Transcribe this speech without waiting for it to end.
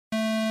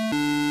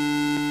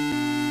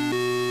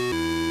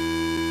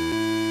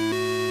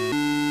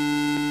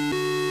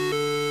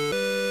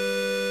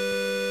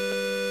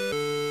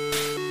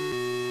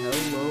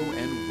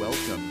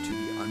welcome to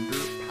the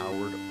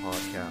Underpowered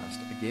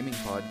Podcast, a gaming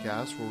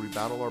podcast where we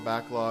battle our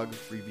backlog,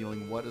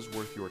 revealing what is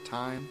worth your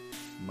time,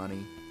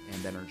 money,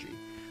 and energy.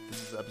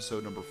 This is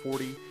episode number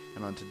 40,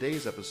 and on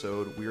today's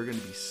episode, we are going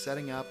to be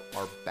setting up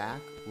our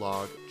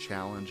backlog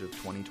challenge of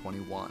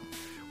 2021.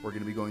 We're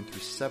going to be going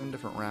through 7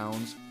 different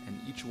rounds, and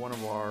each one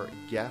of our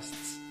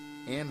guests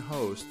and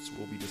hosts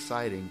will be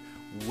deciding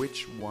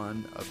which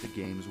one of the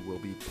games will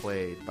be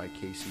played by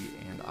Casey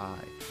and I.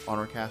 On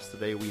our cast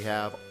today, we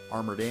have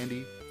Armored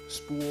Andy,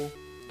 Spool,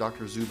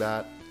 Dr.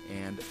 Zubat,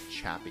 and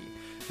Chappie.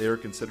 They are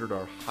considered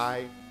our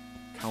high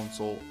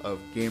council of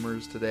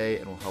gamers today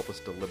and will help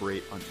us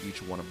deliberate on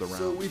each one of the rounds.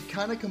 So we've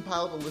kind of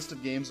compiled a list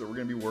of games that we're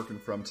going to be working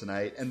from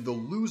tonight, and the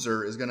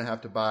loser is going to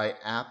have to buy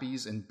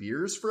appies and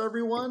beers for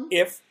everyone.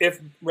 If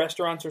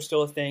restaurants are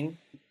still a thing,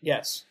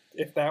 yes.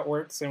 If that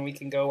works, then we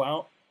can go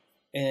out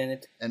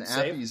and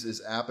appies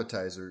is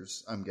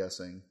appetizers, I'm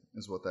guessing,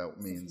 is what that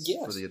means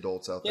for the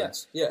adults out there.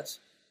 Yes.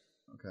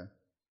 Okay.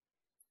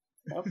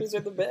 Appies are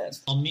the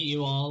best. I'll meet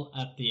you all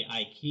at the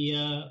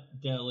IKEA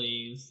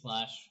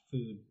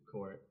deli/food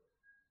court.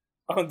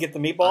 I'll get the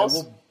meatballs. I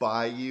will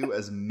buy you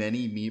as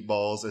many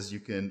meatballs as you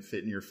can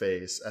fit in your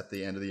face at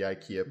the end of the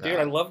IKEA pack. Dude,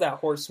 I love that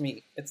horse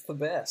meat. It's the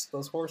best.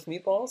 Those horse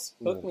meatballs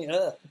hook me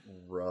up.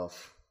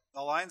 Rough.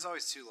 The line's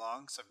always too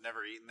long, so I've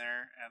never eaten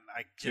there,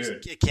 and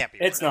Dude, it can't be.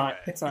 It's not.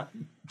 It's not.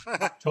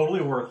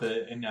 Totally worth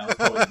it, and now it's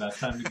probably the best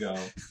time to go.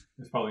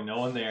 There's probably no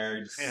one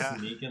there. Just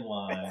sneak in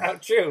line.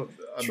 True.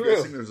 I'm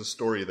guessing there's a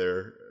story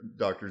there,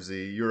 Dr.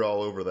 Z. You're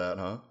all over that,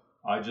 huh?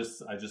 I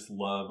just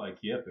love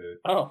IKEA food.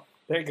 Oh,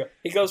 there you go.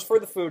 He goes for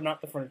the food,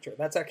 not the furniture.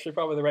 That's actually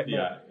probably the right move.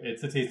 Yeah,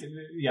 it's a taste.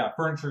 Yeah,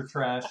 furniture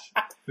trash,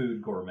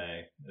 food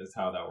gourmet is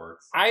how that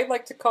works. I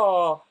like to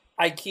call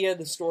IKEA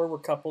the store where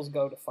couples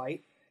go to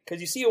fight. Because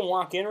you see them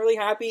walk in really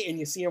happy, and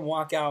you see them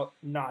walk out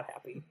not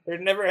happy. There's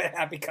never a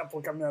happy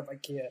couple coming out of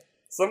IKEA.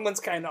 Someone's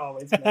kind of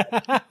always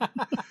mad.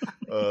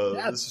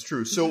 This is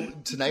true. So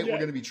tonight we're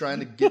going to be trying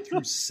to get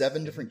through 6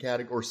 different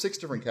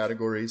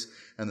categories,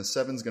 and the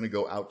 7's going to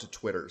go out to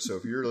Twitter. So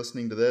if you're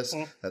listening to this,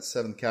 that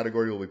 7th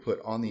category will be put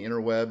on the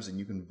interwebs, and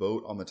you can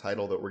vote on the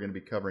title that we're going to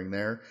be covering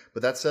there.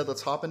 But that said,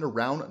 let's hop into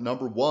round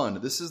number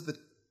 1. This is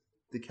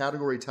the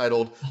category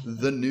titled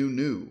The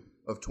New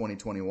of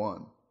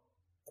 2021.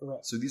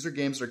 Correct. So these are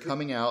games that are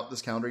coming out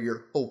this calendar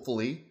year,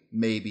 hopefully,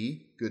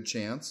 maybe, good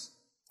chance.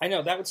 I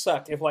know, that would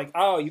suck if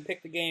you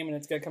pick the game and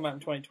it's going to come out in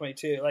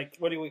 2022. Like,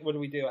 what do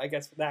we do? I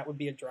guess that would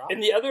be a drop.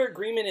 And the other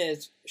agreement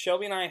is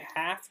Shelby and I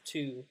have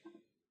to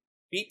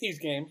beat these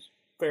games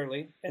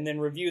fairly and then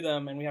review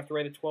them, and we have to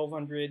write a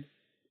 1,200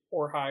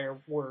 or higher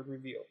word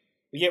review.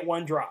 We get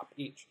 1 drop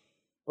each.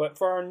 But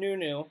for our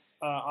new,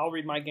 I'll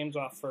read my games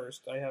off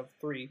first. I have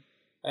 3.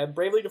 I have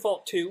Bravely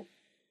Default 2,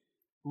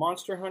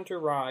 Monster Hunter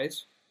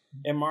Rise,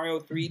 and Mario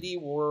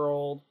 3D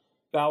World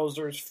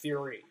Bowser's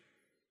Fury.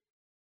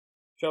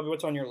 Shelby,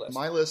 what's on your list?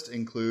 My list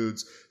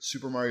includes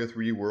Super Mario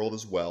 3D World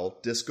as well,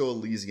 Disco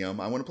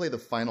Elysium. I want to play the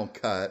Final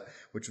Cut,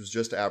 which was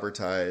just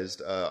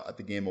advertised at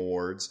the Game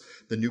Awards.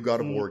 The new God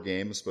of War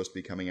game is supposed to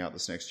be coming out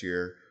this next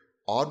year.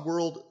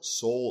 Oddworld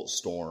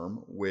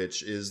Soulstorm,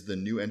 which is the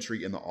new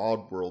entry in the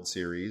Oddworld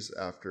series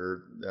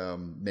after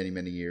many,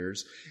 many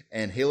years,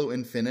 and Halo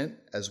Infinite,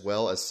 as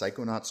well as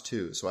Psychonauts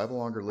 2. So I have a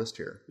longer list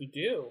here. You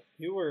do.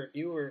 You were.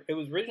 It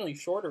was originally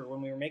shorter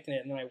when we were making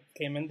it, and then I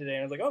came in today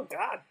and I was like, oh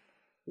God,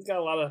 he's got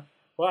a lot of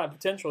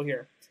potential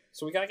here.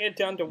 So we got to get it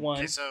down to 1.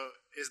 Okay, so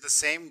is the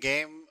same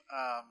game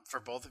for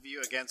both of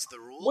you against the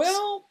rules?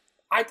 Well,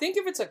 I think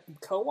if it's a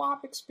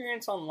co-op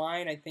experience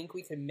online, I think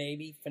we could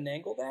maybe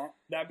finagle that.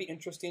 That'd be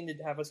interesting to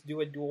have us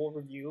do a dual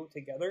review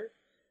together.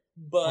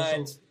 But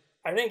also,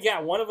 I think,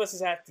 one of us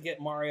has to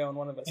get Mario and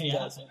one of us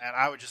doesn't. And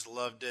I would just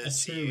love to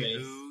see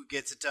who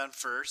gets it done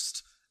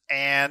first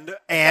and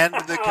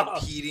the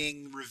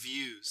competing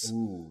reviews.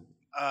 Ooh.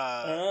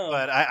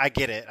 But I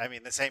get it. I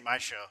mean, this ain't my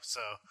show,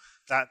 so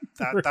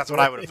that's what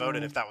I would have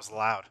voted if that was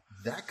allowed.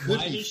 That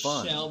could be fun.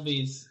 Why does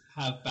Shelby's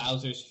have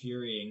Bowser's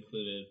Fury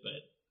included,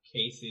 but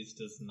Casey's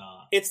does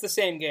not? It's the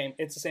same game.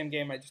 I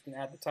just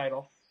didn't add the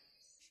title.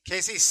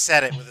 Casey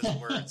said it with his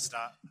words,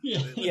 not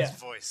with his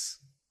voice.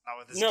 Not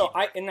with his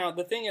keyboard. Now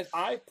the thing is,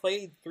 I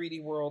played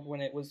 3D World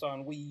when it was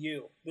on Wii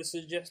U. This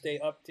is just a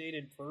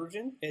updated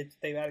version.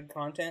 They've added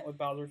content with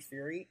Bowser's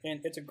Fury,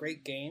 and it's a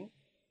great game.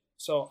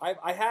 So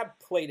I have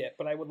played it,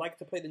 but I would like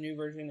to play the new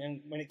version.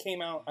 And when it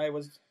came out, I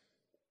was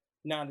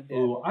not a dead.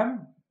 Ooh,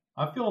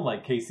 I'm feeling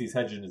like Casey's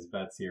hedging his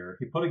bets here.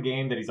 He put a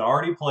game that he's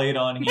already played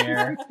on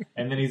here,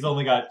 and then he's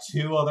only got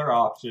 2 other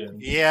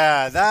options.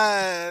 Yeah,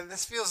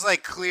 this feels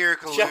like clear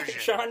collusion.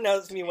 Sean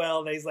knows me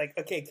well. That he's like,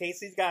 okay,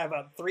 Casey's got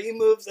about 3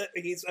 moves.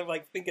 I'm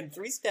like thinking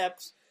 3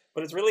 steps,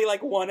 but it's really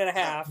like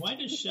 1.5. Why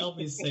does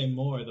Shelby say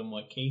more than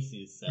what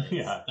Casey says?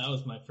 Yeah. That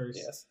was my first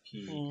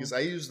key. Because I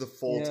use the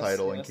full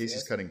title, and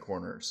Casey's cutting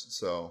corners.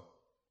 So,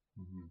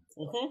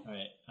 all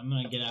right, I'm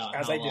gonna get out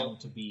how long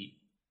to beat.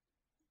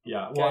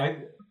 Yeah, well,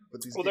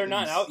 they're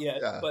not out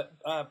yet, but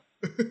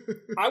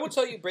I would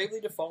tell you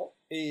Bravely Default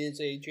is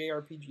a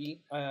JRPG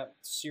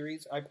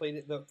series. I played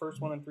it, the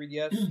first one on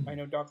 3DS. I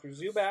know Dr.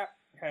 Zubat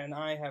and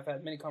I have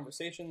had many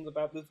conversations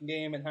about this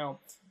game and how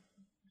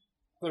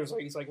there's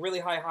like, it's like really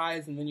high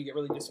highs and then you get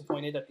really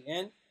disappointed at the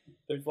end.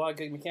 There's a lot of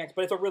good mechanics,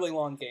 but it's a really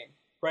long game,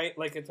 right?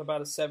 Like it's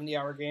about a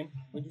 70-hour game,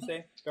 would you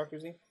say, Dr.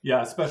 Z?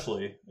 Yeah,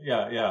 especially.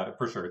 Yeah,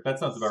 for sure. That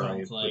sounds about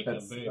right. Like but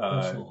that's a very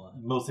personal one.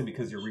 mostly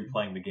because you're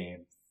replaying the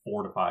game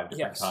 4 to 5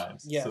 different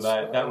times. Yes. So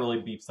that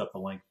really beefs up the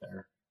length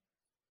there.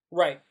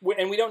 Right,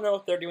 and we don't know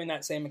if they're doing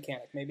that same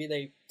mechanic. Maybe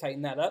they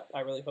tightened that up. I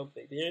really hope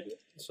they did.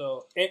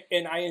 So,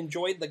 and I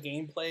enjoyed the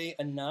gameplay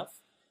enough.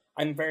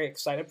 I'm very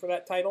excited for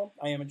that title.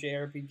 I am a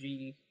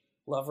JRPG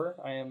lover.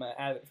 I am an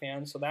avid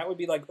fan. So that would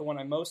be like the one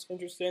I'm most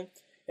interested in.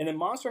 And then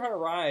Monster Hunter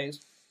Rise,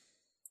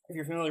 if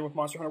you're familiar with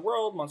Monster Hunter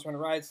World, Monster Hunter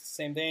Rise, it's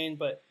the same vein,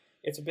 but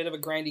it's a bit of a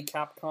grindy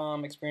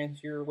Capcom experience.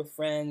 You're with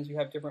friends, you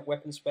have different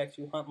weapon specs,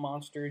 you hunt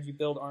monsters, you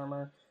build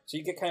armor. So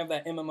you get kind of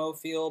that MMO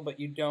feel, but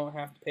you don't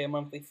have to pay a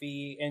monthly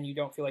fee, and you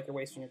don't feel like you're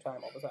wasting your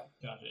time all the time.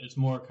 Gotcha. It's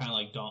more kind of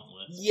like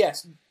Dauntless.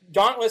 Yes,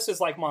 Dauntless is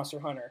like Monster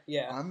Hunter,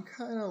 yeah. I'm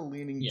kind of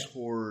leaning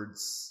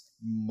towards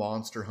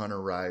Monster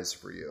Hunter Rise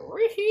for you.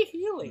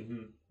 Really?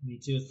 Mm-hmm. Me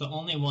too. It's the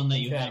only one that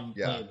you Okay. haven't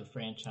played the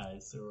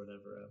franchise or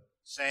whatever.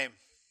 Same.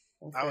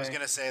 Okay. I was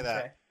gonna say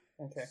that.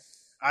 Okay.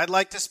 I'd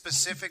like to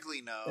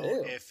specifically know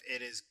Ew. if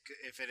it is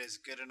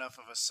good enough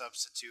of a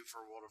substitute for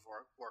World of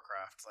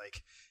Warcraft.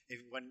 Like,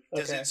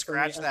 does Okay, it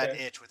scratch for me, that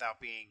okay. itch without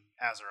being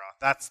Azeroth?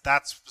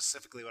 That's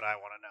specifically what I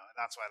want to know, and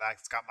that's why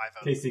that's got my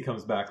vote. Casey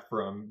comes back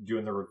from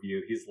doing the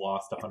review. He's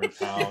lost 100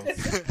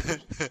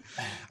 pounds.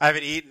 I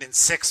haven't eaten in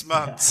 6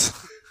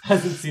 months.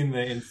 Hasn't seen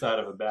the inside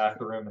of a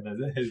bathroom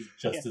and is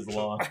just as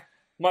long.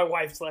 My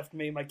wife's left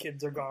me, my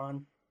kids are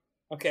gone.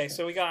 Okay,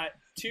 so we got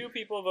 2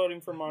 people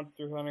voting for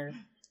Monster Hunter.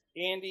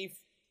 Andy,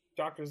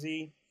 Dr.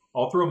 Z.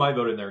 I'll throw my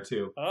vote in there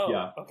too. Oh,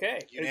 Yeah. okay.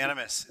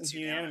 Unanimous. It's It's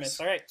unanimous. unanimous.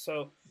 All right,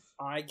 so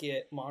I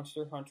get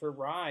Monster Hunter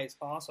Rise.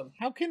 Awesome.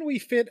 How can we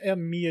fit a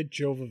Mia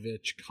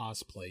Jovovich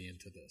cosplay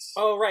into this?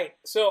 Oh, right.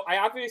 So I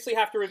obviously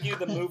have to review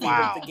the movie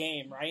Wow. with the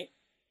game, right?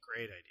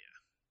 Great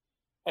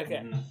idea.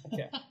 Okay. Mhm.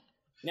 Okay.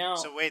 Now,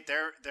 So wait,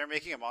 they're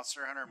making a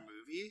Monster Hunter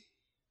movie?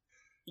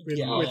 With,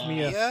 yeah, with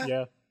Mia, Yeah?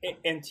 yeah.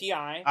 and Ti.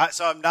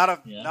 So I'm not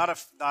a Yeah. not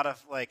a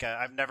like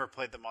I've never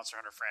played the Monster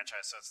Hunter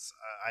franchise, so it's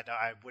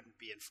I wouldn't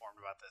be informed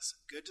about this.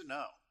 Good to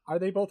know. Are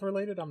they both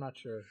related? I'm not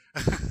sure.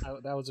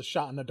 That was a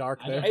shot in the dark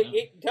I there. don't know.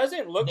 It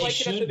doesn't look They like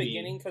it at the should be.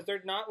 beginning because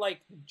they're not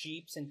like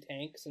jeeps and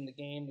tanks in the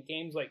game. The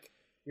game's like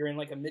you're in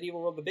like a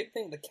medieval world. The big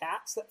thing, the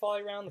cats that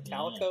fly around, the Yeah.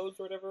 calicos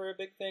or whatever, are a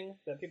big thing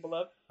that people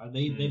love. Are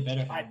they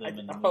better have them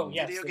in the oh, movie.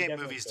 yes. Video they game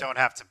definitely movies do. don't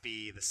have to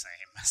be the same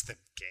as the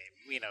game.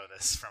 We know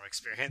this from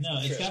experience. No,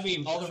 it's Sure. gotta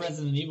be all the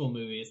Resident Evil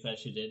movies that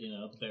she did,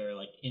 they're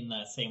like in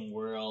that same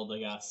world,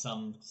 they got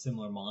some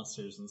similar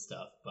monsters and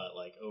stuff, but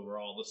like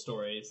overall the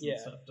stories Yeah.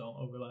 and stuff don't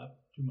overlap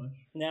too much.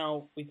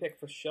 Now we pick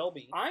for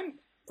Shelby.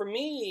 For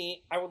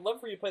me, I would love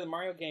for you to play the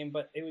Mario game,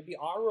 but it would be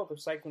Oddworld or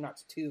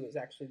Psychonauts 2 is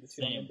actually the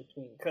two I'm in Same.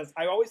 between. Because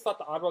I always thought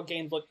the Oddworld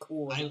games looked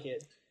cool as a I-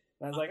 kid.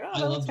 And I was like, oh, I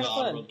that loved looks the kind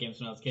of fun. Oddworld games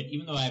when I was a kid,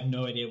 even though I have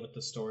no idea what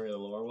the story or the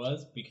lore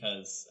was,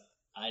 because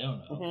I don't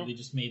know. Mhm. They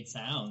just made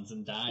sounds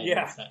and died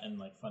Yeah. in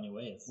like funny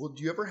ways. Well,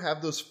 do you ever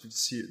have those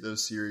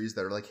series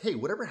that are like, hey,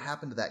 whatever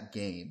happened to that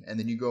game? And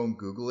then you go and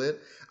Google it.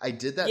 I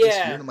did that this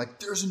Yeah. year, and I'm like,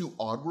 there's a new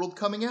Oddworld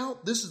coming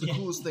out? This is the Yeah.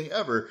 coolest thing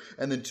ever.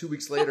 And then 2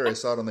 weeks later, I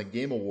saw it on the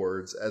Game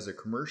Awards as a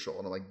commercial,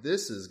 and I'm like,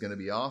 this is going to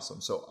be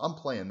awesome. So I'm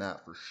playing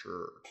that for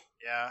sure.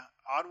 Yeah,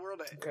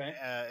 Oddworld Okay.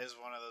 is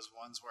one of those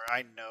ones where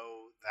I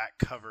know that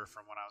cover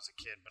from when I was a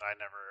kid, but I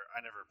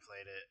never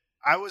played it.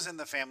 I was in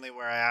the family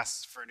where I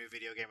asked for a new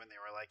video game, and they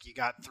were like, "You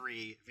got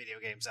 3 video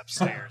games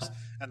upstairs,"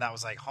 and that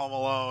was like Home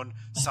Alone,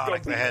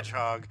 Sonic the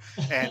Hedgehog,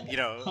 and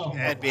Oh.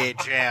 NBA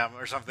Jam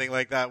or something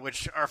like that,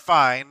 which are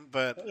fine,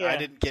 but Yeah. I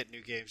didn't get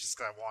new games just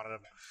because I wanted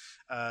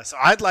them. So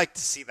I'd like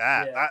to see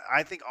that. Yeah.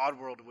 I think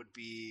Oddworld would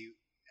be.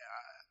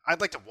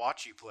 I'd like to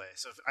watch you play,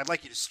 so I'd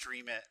like you to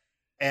stream it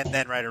and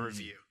then write a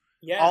review.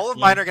 Yeah. All of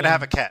Yeah, mine are going to yeah.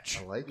 have a catch.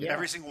 I like it. Yeah.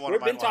 Every single one We've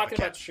of mine been will have a talking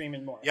about catch.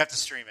 streaming more. You have to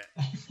stream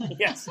it.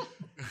 Yes.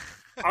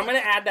 I'm gonna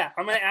add that.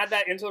 I'm gonna add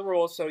that into the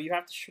rules, so you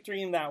have to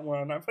stream that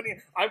one. I'm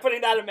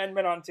putting that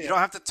amendment on too. You don't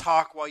have to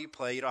talk while you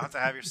play. You don't have to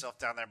have yourself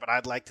down there. But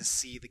I'd like to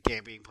see the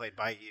game being played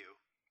by you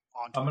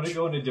on Twitch. I'm going to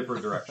go in a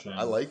different direction.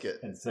 I like it.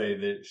 And say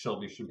that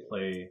Shelby should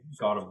play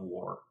God of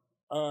War.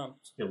 Um.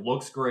 It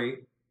looks great,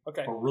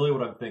 Okay. but really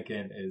what I'm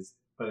thinking is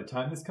by the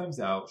time this comes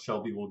out,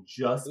 Shelby will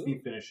just be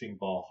finishing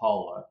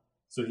Valhalla,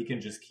 so he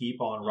can just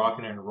keep on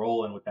rocking and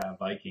rolling with that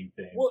Viking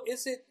thing. Well,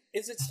 is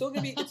it still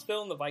gonna be? It's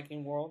still in the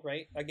Viking world,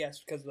 right? I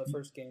guess because of the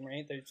first game,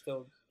 right?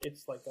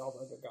 It's like all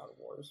the other God of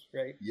Wars,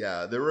 right?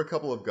 Yeah, there were a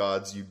couple of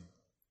gods you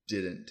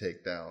didn't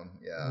take down.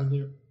 Yeah.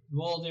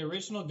 Well, the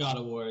original God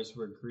of Wars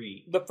were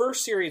Greek. The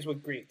first series was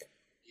Greek.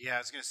 Yeah, I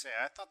was going to say,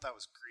 I thought that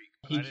was Greek.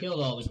 but I He didn't killed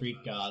know all it the was Greek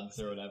about gods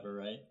or whatever,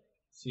 right?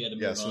 So you had to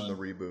move Yes, on. in the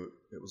reboot,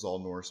 it was all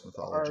Norse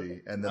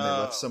mythology, and then they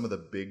Oh. left some of the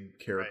big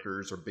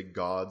characters or big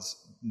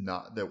gods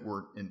not that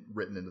weren't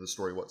written into the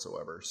story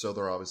whatsoever. So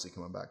they're obviously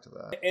coming back to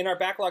that. In our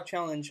backlog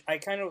challenge, I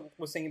kind of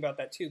was thinking about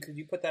that too because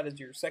you put that as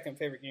your second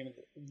favorite game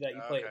that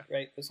you played, Okay.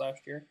 right? This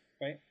last year,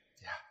 right?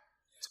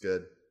 It's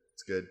good.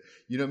 It's good.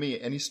 You know me.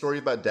 Any story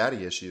about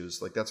daddy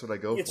issues, like that's what I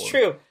go It's for.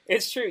 true.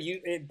 It's true.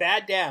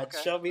 Bad dad. Okay,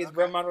 Shelby is okay.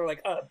 role model.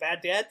 Like,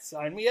 bad dad,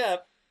 sign me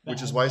up.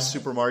 Which is why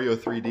Super Mario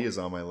 3D is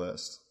on my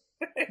list.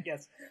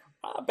 Yes.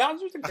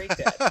 Bowser's a great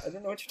dad. I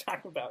don't know what you're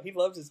talking about. He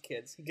loves his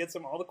kids. He gets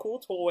them all the cool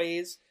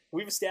toys.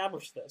 We've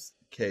established this.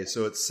 Okay,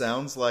 so it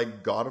sounds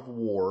like God of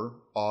War,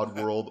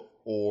 Oddworld,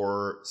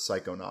 or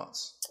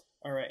Psychonauts.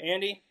 All right,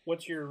 Andy,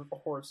 what's your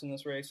horse in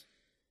this race?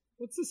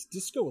 What's this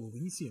Disco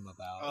Elysium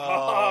about?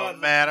 Oh,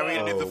 man, are we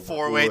going to do the Oh,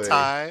 four-way boy.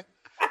 tie?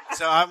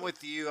 So I'm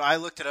with you. I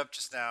looked it up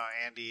just now,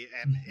 Andy,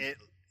 and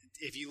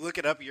if you look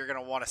it up, you're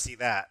going to want to see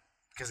that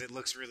because it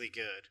looks really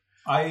good.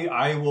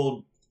 I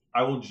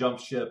will jump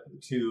ship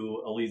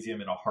to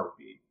Elysium in a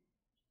heartbeat.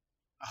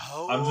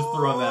 Oh, I'm just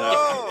throwing that out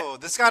Oh,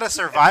 this got a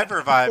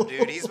Survivor vibe,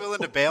 dude. He's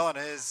willing to bail on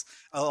his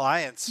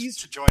alliance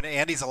to join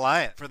Andy's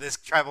alliance for this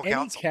tribal Any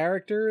council.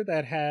 character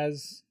that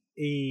has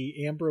a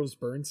Ambrose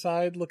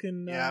Burnside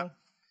looking Yeah.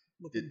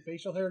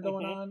 facial hair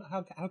going on,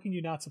 how can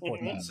you not support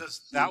that? So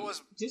that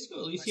was Disco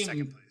my Elysium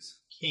second place.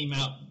 came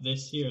out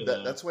this year,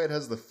 though. That's why it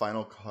has the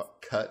final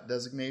cut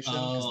designation,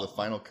 because Oh. the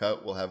final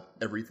cut will have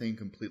everything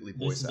completely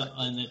This voice is acted.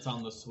 and it's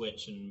on the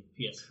Switch and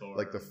PS4.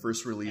 Like the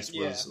first release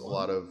Yeah. was a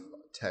lot of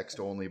text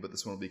only, but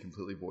this one will be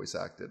completely voice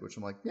acted, which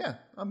I'm like, yeah,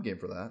 I'm game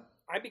for that.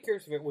 I'd be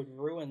curious if it would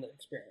ruin the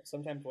experience.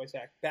 Sometimes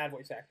bad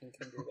voice acting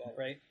can do that,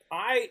 right?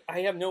 I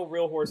have no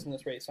real horse in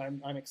this race.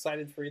 I'm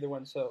excited for either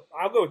one, so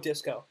I'll go with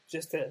Disco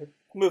just to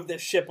move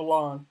this ship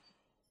along.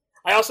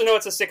 I also know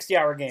it's a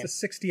 60-hour game.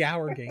 It's a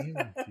 60-hour game.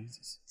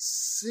 Jesus.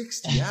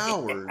 60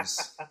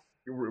 hours.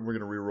 We're going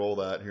to re-roll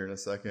that here in a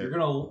second. You're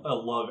gonna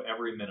love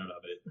every minute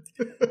of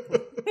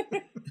it.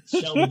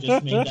 Shelby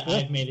just made that.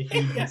 I've made a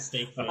huge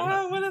mistake. There.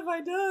 What have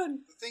I done?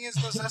 The thing is,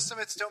 those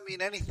estimates don't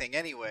mean anything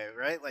anyway,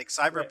 right? Like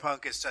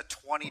Cyberpunk is a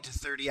 20 to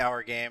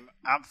 30-hour game.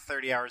 I'm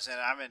 30 hours in.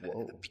 I'm in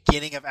Whoa. the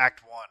beginning of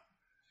Act 1.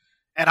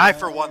 And I,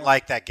 for one,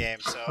 like that game.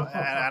 So,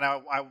 and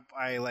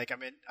I like.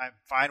 I'm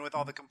fine with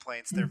all the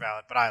complaints; they're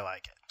valid, but I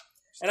like it.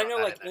 Just And I throw know,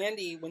 that like in there.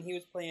 Andy, when he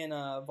was playing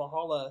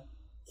Valhalla,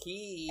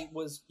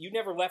 you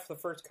never left the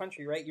first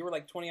country, right? You were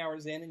like 20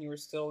 hours in, and you were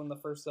still in the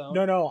first zone.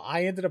 No,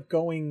 I ended up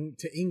going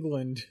to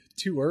England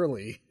too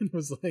early. It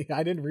was like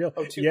I didn't realize.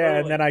 Oh, too yeah, early.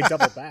 and then I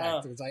doubled back. Oh.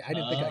 It was like I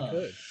didn't think I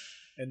could.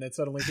 And then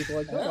suddenly people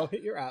are like, "No,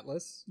 hit your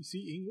atlas. You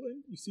see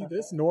England. You see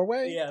this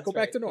Norway. Yeah, that's go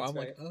back right, to Norway." I'm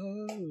that's like,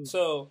 "Oh."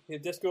 So, you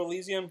have Disco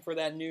Elysium for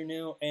that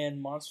new,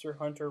 and Monster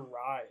Hunter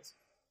Rise.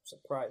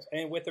 Surprise.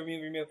 And with the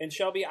movie review. And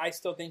Shelby, I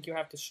still think you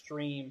have to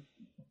stream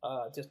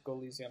Disco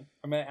Elysium.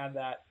 I'm going to add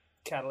that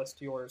catalyst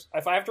to yours.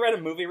 If I have to write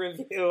a movie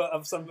review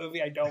of some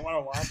movie I don't want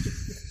to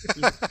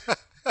watch.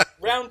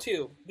 Round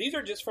 2. These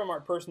are just from our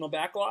personal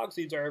backlogs.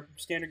 These are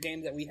standard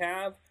games that we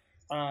have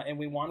and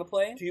we want to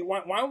play.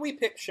 Why don't we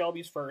pick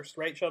Shelby's first,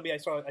 right, Shelby? I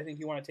think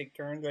you want to take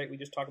turns, right? We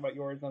just talk about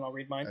yours, then I'll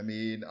read mine. I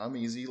mean, I'm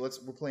easy. We're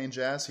playing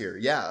jazz here.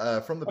 Yeah,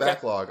 from the Okay.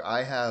 backlog,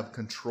 I have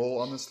Control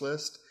on this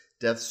list,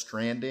 Death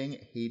Stranding,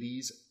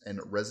 Hades, and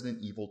Resident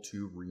Evil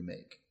 2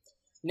 Remake.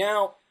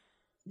 Now,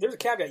 there's a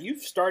caveat.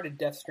 You've started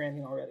Death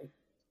Stranding already.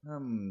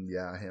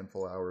 Yeah, a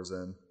handful of hours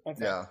in.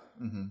 Okay. Yeah.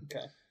 Mm-hmm.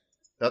 Okay.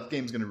 That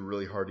game's going to be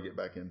really hard to get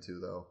back into,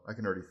 though. I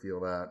can already feel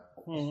that.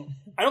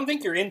 I don't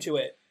think you're into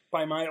it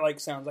by my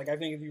sounds. Like I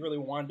think if you really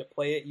wanted to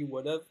play it, you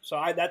would have. So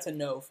that's a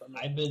no from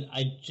me.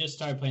 I just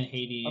started playing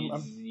Hades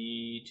I'm-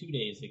 2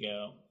 days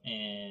ago,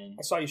 and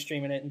I saw you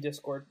streaming it in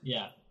Discord.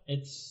 yeah,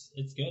 it's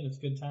good. It's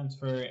good times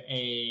for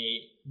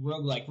a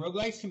roguelike.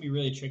 Roguelikes can be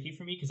really tricky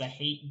for me because I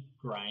hate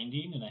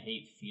grinding and I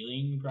hate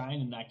feeling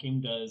grind, and that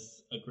game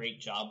does a great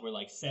job where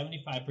like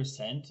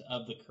 75%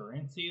 of the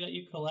currency that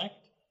you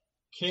collect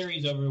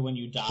carries over when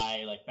you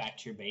die, like back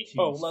to your base.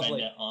 You Oh, can spend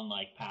lovely. it on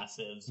like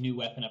passives, new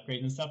weapon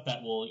upgrades and stuff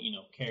that will,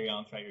 carry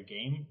on throughout your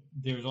game.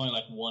 There's only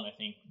like one, I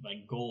think,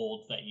 like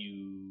gold that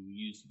you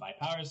use to buy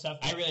power and stuff.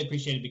 I really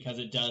appreciate it because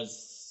it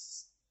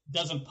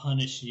doesn't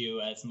punish you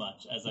as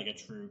much as like a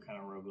true kind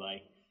of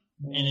roguelike.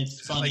 And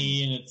it's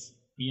funny and it's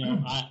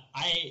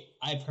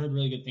I've heard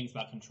really good things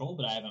about Control,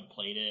 but I haven't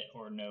played it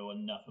or know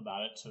enough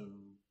about it to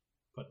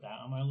put that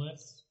on my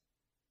list.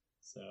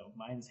 So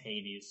mine's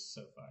Hades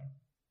so far.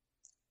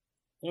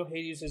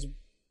 Hades has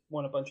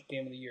won a bunch of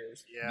Game of the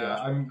Years. Yeah,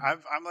 I'm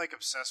I'm like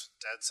obsessed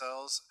with Dead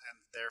Cells, and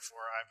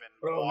therefore I've been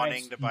Oh,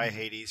 wanting nice. to buy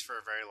Hades for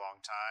a very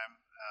long time,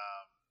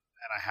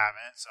 and I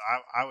haven't. So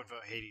I would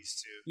vote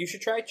Hades too. You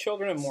should try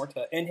Children of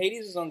Morta. And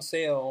Hades is on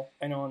sale,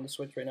 I know, on the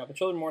Switch right now. But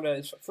Children of Morta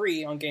is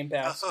free on Game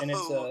Pass. And it's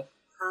Oh,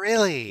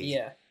 really?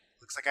 yeah.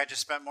 Looks like I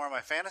just spent more of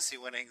my fantasy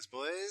winnings,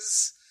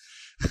 boys.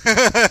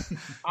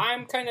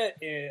 I kind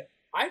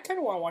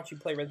of want to watch you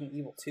play Resident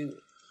Evil 2.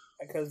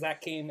 Because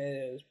that game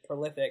is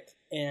prolific.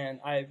 And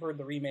I've heard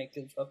the remake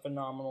is a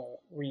phenomenal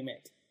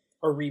remake.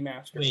 Or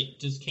remaster. Wait,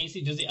 does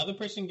the other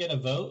person get a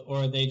vote,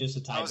 or are they just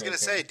a tiebreaker? I was gonna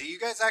say, do you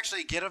guys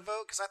actually get a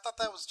vote? Because I thought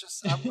that was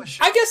just.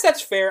 I guess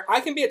that's fair.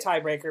 I can be a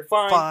tiebreaker.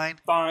 Fine.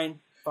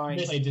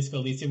 They play Disco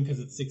Elysium because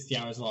it's 60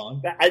 hours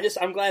long.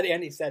 I'm glad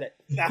Andy said it.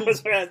 That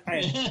was what I was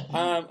saying.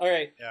 All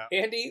right, Yeah.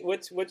 Andy,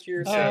 what's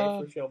your say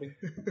for Shelby?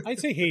 I'd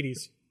say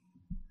Hades.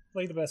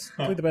 Play the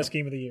best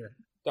game of the year.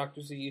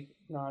 Dr. Z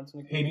nods.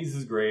 And Hades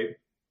is great.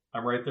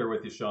 I'm right there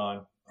with you,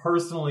 Sean.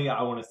 Personally,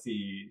 I want to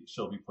see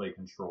Shelby play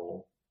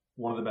Control.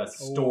 One of the best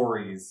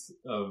stories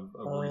of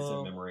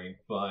recent memory.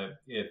 But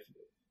if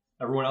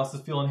everyone else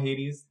is feeling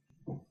Hades,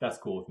 that's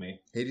cool with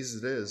me. Hades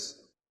it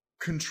is.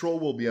 Control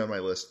will be on my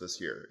list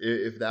this year.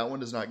 If that one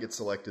does not get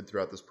selected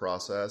throughout this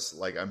process,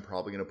 like I'm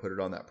probably going to put it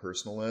on that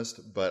personal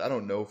list, but I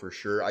don't know for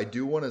sure. I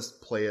do want to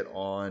play it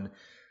on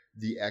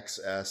the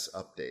XS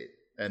update,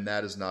 and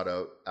that is not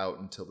out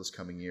until this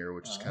coming year,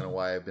 which is kind of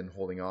why I've been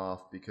holding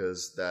off,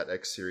 because that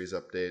X Series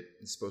update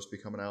is supposed to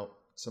be coming out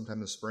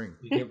sometime this spring.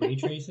 We get ray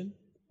tracing?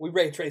 We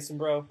ray tracing,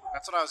 bro.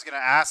 That's what I was going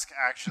to ask,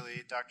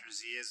 actually, Dr.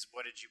 Z, is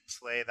what did you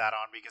play that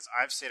on? Because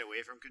I've stayed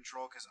away from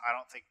Control because I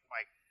don't think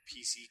my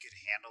PC could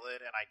handle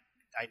it, and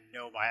I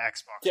know my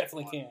Xbox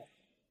Definitely One can't.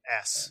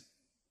 S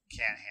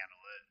can't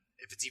handle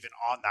it. If it's even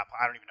on that,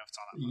 I don't even know if it's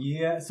on that.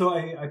 Yeah, so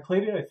I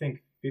played it, I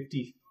think,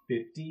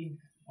 50-50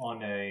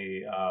 on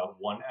a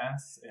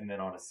 1S and then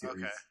on a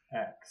Series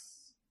X.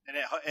 And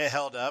it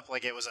held up?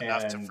 Like it was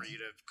enough for you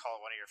to call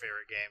it one of your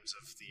favorite games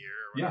of the year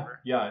or whatever?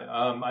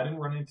 Yeah. I didn't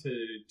run into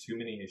too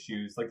many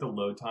issues. Like the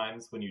load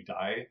times when you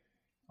die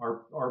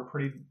are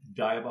pretty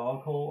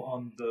diabolical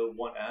on the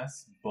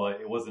 1S,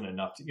 but it wasn't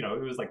enough to,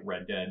 it was like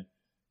Red Dead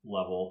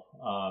level.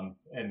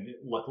 And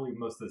luckily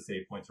most of the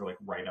save points are like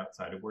right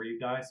outside of where you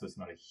die, so it's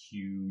not a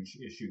huge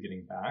issue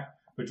getting back.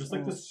 But just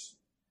like this,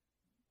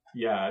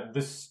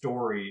 this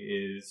story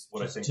is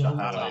what Just I think the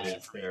highlight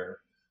is there.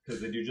 Because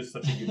they do just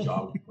such a good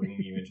job of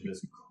bringing you into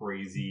this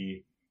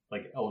crazy,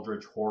 like,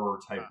 eldritch horror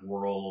type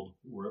world,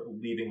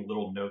 leaving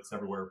little notes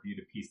everywhere for you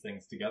to piece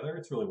things together.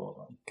 It's really well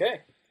done. Okay.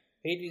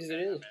 Hades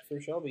it is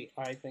for Shelby,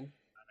 I think.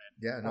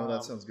 Yeah, no,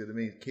 that sounds good to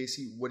me.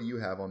 Casey, what do you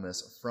have on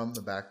this from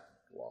the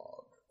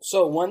backlog?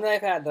 So one that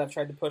I've had that I've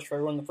tried to push for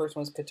everyone, the first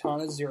one is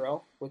Katana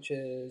Zero, which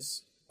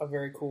is a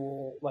very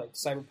cool, like,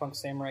 cyberpunk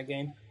samurai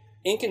game.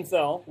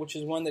 Inkenthel, which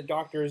is one that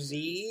Dr.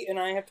 Z and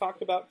I have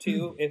talked about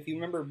too. If you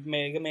remember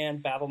Mega Man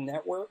Battle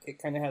Network,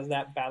 it kind of has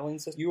that battling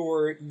system.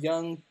 You're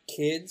young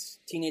kids,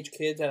 teenage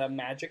kids at a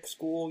magic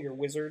school. You're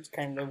wizards,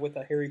 kind of with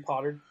a Harry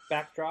Potter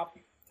backdrop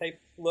type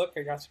look.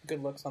 I got some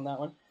good looks on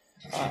that one.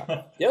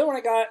 The other one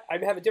I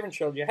have a different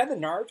trilogy. I had the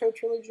Naruto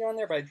trilogy on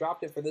there, but I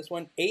dropped it for this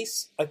one.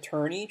 Ace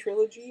Attorney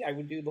trilogy. I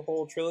would do the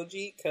whole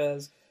trilogy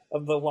because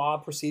of the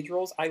law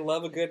procedurals. I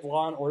love a good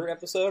Law and Order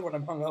episode when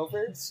I'm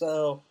hungover,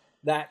 so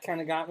that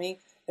kind of got me.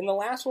 And the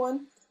last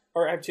one,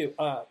 or I have two,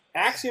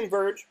 Axiom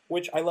Verge,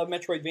 which I love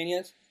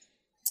Metroidvanias,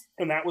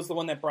 and that was the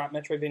one that brought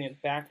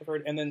Metroidvanias back.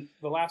 And then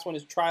the last one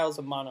is Trials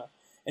of Mana.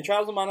 And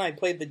Trials of Mana, I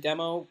played the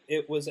demo.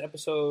 It was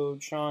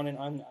episode Sean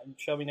and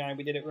Shelby and I,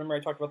 we did it. Remember I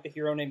talked about the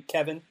hero named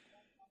Kevin?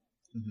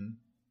 Mm-hmm.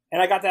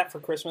 And I got that for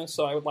Christmas,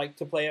 so I would like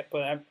to play it,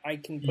 but I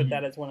can put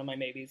that as one of my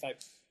maybes. I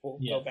will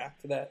go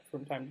back to that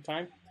from time to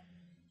time.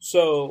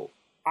 So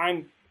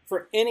I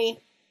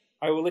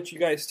will let you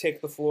guys take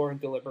the floor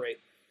and deliberate.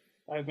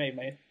 I've made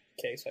my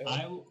case.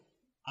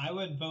 I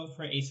would vote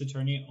for Ace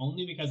Attorney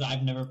only because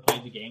I've never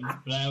played the game,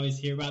 but I always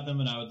hear about them,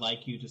 and I would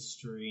like you to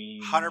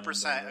stream.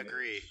 100%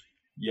 agree.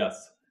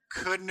 Yes.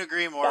 Couldn't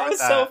agree more that with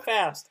that. was so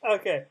fast.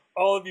 Okay,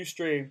 all of you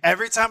stream.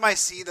 Every time I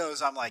see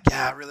those, I'm like,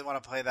 yeah, I really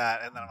want to play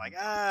that. And then I'm like,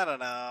 I don't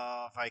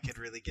know if I could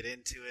really get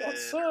into it.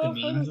 That's so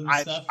the memes and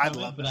stuff, I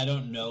love but I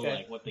don't know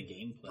like what the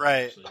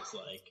gameplay actually is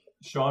like.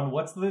 Sean,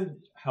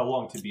 how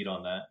long to beat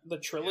on that? The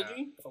trilogy?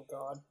 Yeah. Oh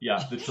God.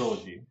 Yeah, the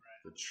trilogy.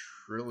 The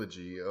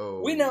trilogy.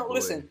 Oh, we know. boy.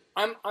 Listen,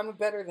 I'm a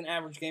better than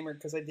average gamer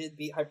because I did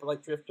beat Hyper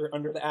Light Drifter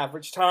under the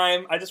average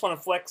time. I just want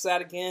to flex that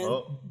again.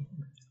 Oh.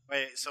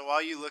 Wait, so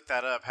while you look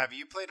that up, have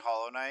you played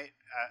Hollow Knight,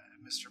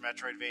 Mr.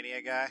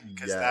 Metroidvania guy?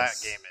 Because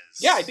Yes. that game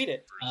is... Yeah, I beat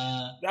it.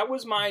 That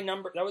was my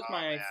number. That was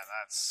my... Man,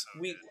 that's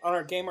so good. On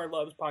our Gamer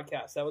Loves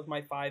podcast, that was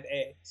my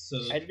 5A. So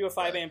I had to do a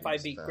 5A and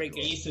 5B. Great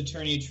game. Ace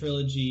Attorney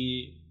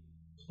trilogy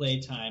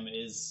playtime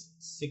is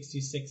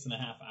 66 and a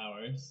half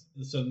hours.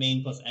 So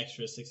main plus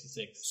extra is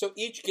 66. So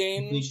each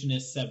game completion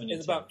is 72.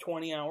 Is about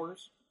 20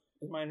 hours.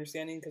 Is my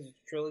understanding because it's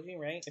a trilogy,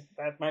 right?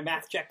 If my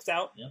math checks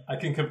out. Yep. I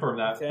can confirm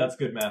that. Okay. That's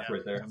good math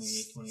right there.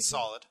 28,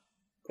 Solid.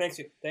 Thank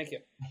you.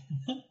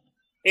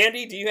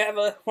 Andy, do you have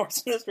a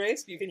horse in this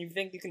race? You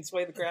think you can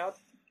sway the crowd?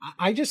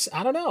 I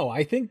don't know.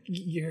 I think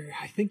you're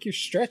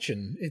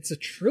stretching. It's a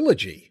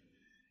trilogy,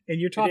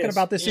 and you're talking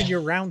about this in your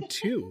round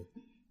 2.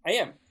 I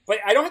am, but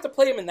I don't have to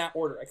play them in that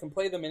order. I can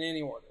play them in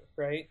any order,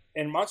 right?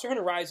 And Monster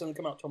Hunter Rise doesn't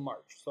come out till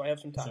March, so I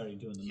have some time.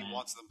 He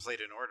wants them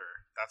played in order.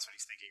 That's what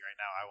he's thinking right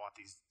now. I want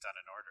these done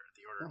in order.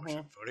 The order in which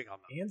I'm voting on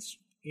them.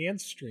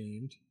 And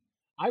streamed.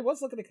 I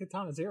was looking at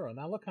Katana Zero, and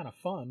that looked kind of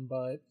fun,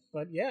 but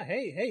yeah,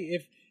 hey,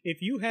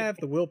 if you have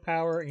the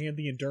willpower and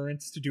the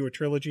endurance to do a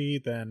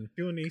trilogy, then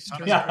do an Ace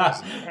Attorney.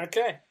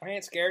 Okay, I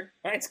ain't scared.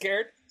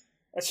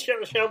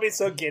 Shelby's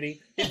so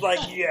giddy. He's like,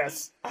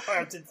 yes.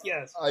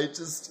 Yes.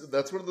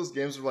 That's one of those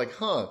games where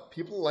like,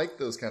 people like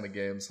those kind of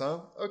games, huh?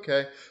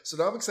 Okay. So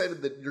now I'm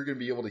excited that you're going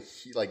to be able to,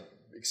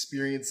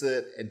 experience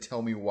it and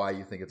tell me why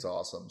you think it's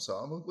awesome. So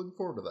I'm looking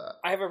forward to that.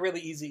 I have a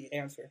really easy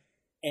answer.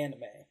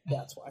 anime.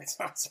 That's why it's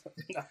awesome.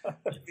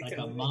 It's like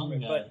a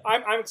manga. But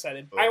I'm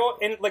excited.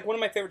 And like one of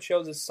my favorite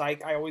shows is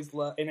Psych. I always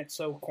love, and it's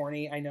so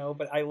corny, I know,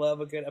 but I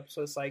love a good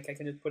episode of Psych. I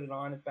can just put it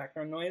on as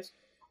background noise.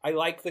 I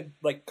like the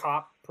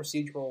cop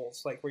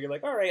procedurals, like where you're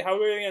like, all right, how are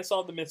we going to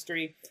solve the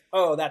mystery?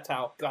 Oh, that's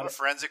how. Got I'm a it.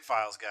 Forensic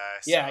Files guy.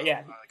 So, Yeah.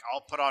 Like, I'll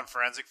put on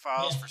Forensic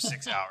Files for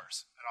 6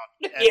 hours.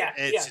 And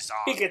it's just on.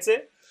 He gets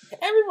it.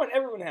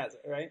 Everyone has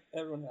it, right?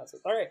 Everyone has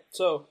it. All right,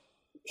 so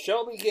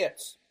Shelby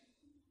gets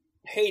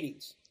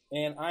Hades,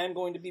 and I'm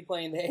going to be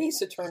playing the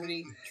Ace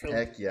Eternity trilogy.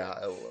 Heck yeah,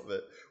 I love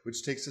it.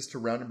 Which takes us to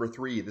round number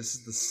 3. This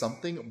is the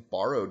Something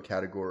Borrowed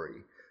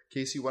category.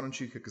 Casey, why don't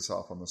you kick us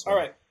off on this one? All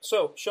right,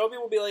 so Shelby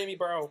will be letting me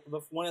borrow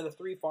one of the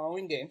 3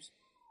 following games,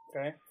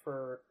 okay,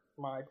 for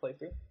my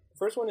playthrough. The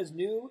first one is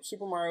New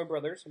Super Mario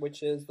Brothers,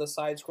 which is the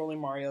side-scrolling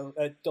Mario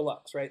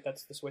Deluxe, right?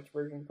 That's the Switch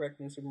version,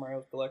 correct? New Super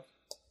Mario Deluxe.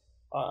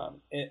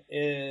 It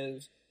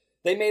is.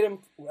 They made them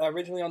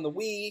originally on the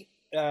Wii.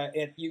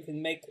 You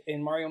can make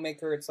in Mario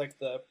Maker. It's like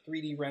the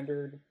 3D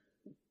rendered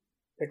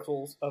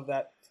pixels of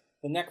that.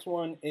 The next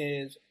one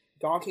is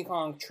Donkey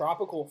Kong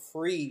Tropical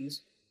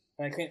Freeze.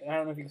 And I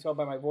don't know if you can tell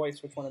by my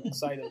voice which one I'm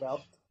excited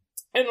about.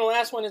 And the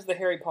last one is the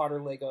Harry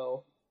Potter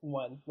Lego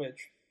one,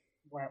 which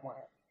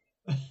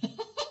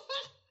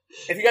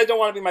if you guys don't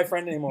want to be my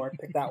friend anymore,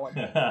 pick that one.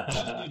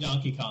 I'll do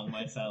Donkey Kong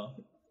myself.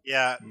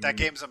 Yeah, that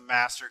game's a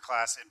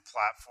masterclass in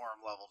platform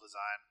level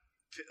design.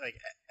 Like,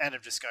 end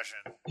of discussion.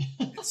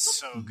 It's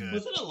so good.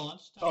 Was it a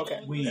launch title? Okay.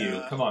 Wii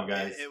U, come on,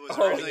 guys. It was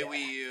originally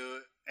yeah. Wii U,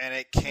 and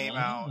it came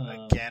out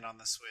again on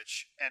the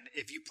Switch. And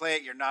if you play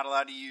it, you're not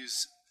allowed to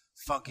use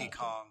Funky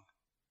Kong.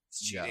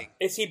 It's cheating.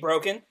 Is he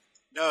broken?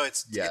 No,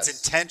 it's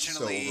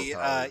intentionally So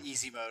overpowered.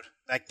 easy mode.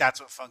 Like,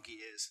 that's what Funky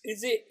is.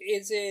 Is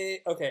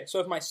it okay? So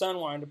if my son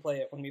wanted to play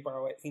it when we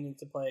borrow it, he needs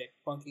to play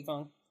Funky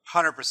Kong.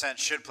 100%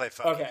 should play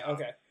Funky Kong.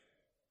 Okay.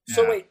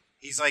 So wait,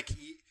 He's like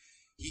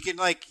he can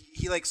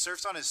he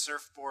surfs on his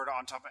surfboard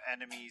on top of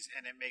enemies,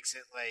 and it makes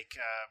it like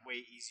way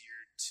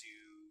easier to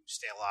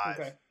stay alive.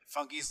 Okay.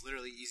 Funky's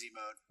literally easy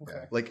mode.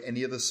 okay. Like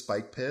any of the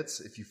spike pits,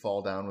 if you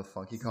fall down with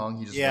Funky Kong,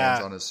 he just Yeah.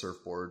 lands on his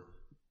surfboard.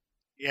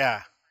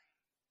 Yeah,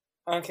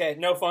 Okay,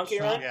 no Funky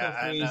Run? Yeah,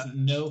 I Freeze, know.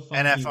 no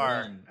funky NFR,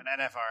 run. an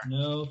NFR.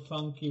 No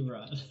funky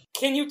run.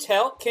 Can you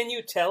tell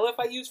if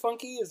I use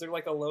Funky? Is there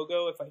like a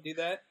logo if I do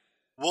that?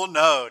 We'll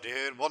know,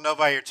 dude. We'll know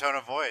by your tone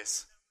of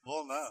voice.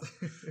 We'll know.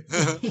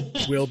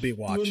 We'll be You'll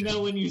watching.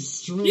 know when you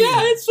stream. Yeah,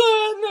 it's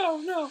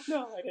no.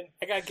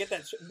 I gotta get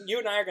that. You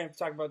and I are gonna have to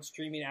talk about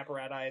streaming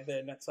apparatus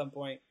then at some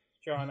point,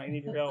 John. I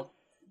need your help.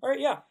 All right,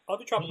 yeah, I'll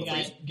do Tropical You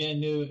Freeze. gotta get a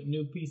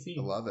new PC.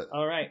 I love it.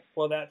 All right,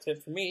 well that's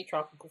it for me.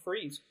 Tropical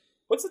Freeze.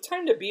 What's the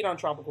time to beat on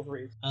Tropical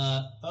Freeze?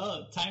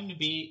 Time to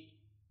beat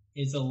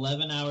is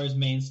 11 hours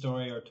main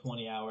story or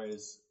 20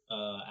 hours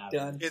add-on.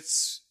 Done.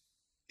 It's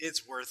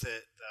worth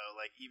it though.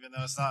 Like, even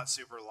though it's not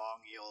super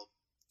long, you'll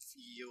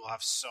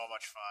have so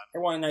much fun. I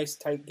want a nice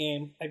tight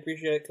game. I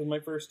appreciate it because my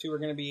first 2 are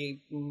going to be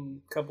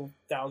a couple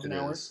thousand It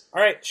hours. is.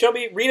 All right,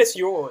 Shelby, read us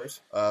yours.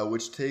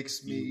 Which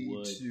takes You me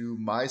would. to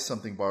my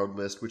Something Borrowed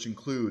list, which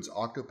includes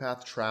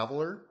Octopath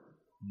Traveler,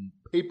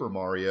 Paper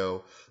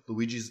Mario,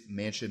 Luigi's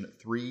Mansion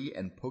 3,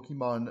 and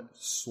Pokemon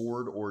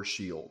Sword or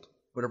Shield.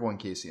 Whatever one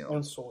Casey On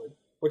owns. Sword,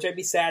 which I'd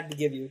be sad to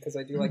give you because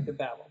I do like the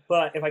battle.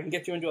 But if I can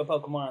get you into a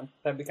Pokemon,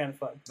 that'd be kind of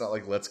fun. It's not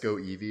like Let's Go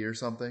Eevee or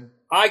something.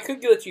 I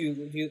could let you.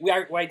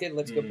 I did.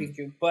 Let's go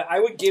Pikachu. But I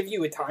would give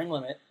you a time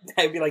limit.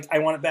 I'd be like, I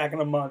want it back in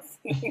a month.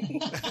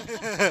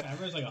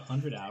 Average like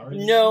 100 hours.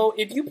 No,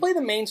 if you play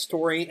the main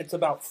story, it's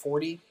about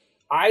 40.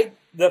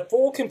 The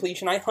full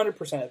completion, I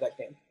 100% of that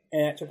game,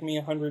 and it took me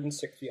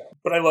 160 hours.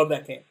 But I love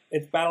that game.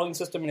 Its battling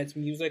system and its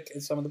music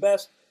is some of the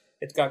best.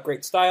 It's got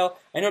great style.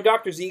 I know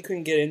Dr. Z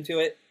couldn't get into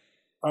it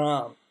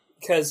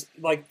because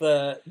like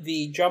the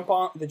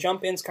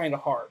jump in's kind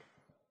of hard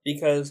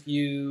because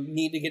you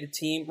need to get a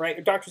team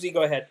right. Dr. Z,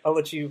 go ahead. I'll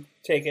let you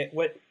take it.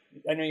 What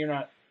I know you're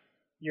not.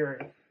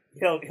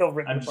 He'll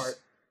rip it apart.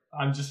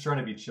 I'm just trying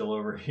to be chill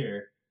over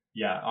here.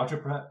 Yeah,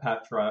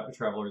 Octopath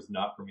Traveler is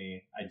not for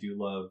me. I do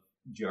love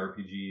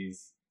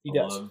JRPGs. He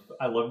does.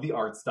 I love the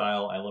art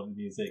style. I love the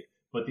music.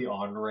 But the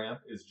on-ramp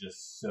is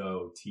just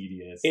so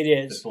tedious. It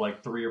is. Just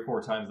like 3 or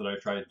 4 times that I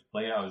tried to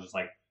play it, I was just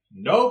like,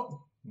 nope,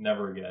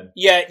 never again.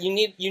 Yeah, you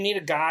need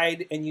a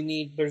guide, and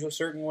there's a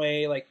certain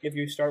way, like if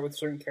you start with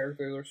certain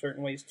characters, there are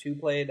certain ways to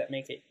play that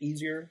make it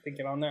easier to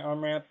get on that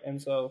on-ramp, and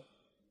so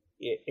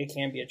it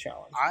can be a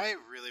challenge. I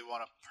really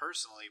want to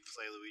personally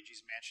play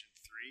Luigi's Mansion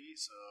 3,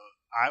 so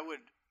I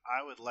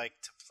would like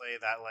to play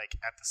that like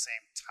at the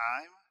same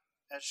time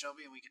as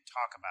Shelby, and we can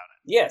talk about it.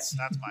 Yes.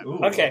 That's my Ooh.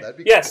 vote. Okay. that'd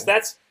be Yes, cool.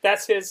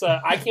 that's his.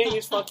 I can't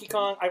use Funky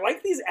Kong. I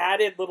like these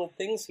added little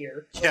things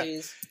here. Yeah.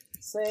 Please,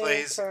 same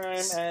Please. time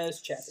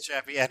as Chappie.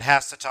 Chappie, and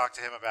has to talk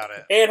to him about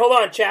it. And hold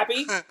on,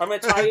 Chappie. I'm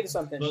going to tie you to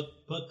something.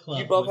 Book club.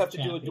 You both with have to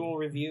do a Chappie. dual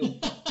review.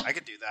 I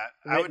could do that.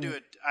 Written? I would do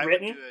it.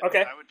 Written?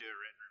 Okay. I would do a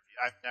written review.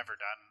 I've never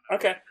done a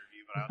Okay. written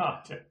review, but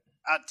I'll do it.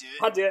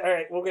 I'll do it. All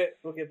right, we'll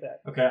get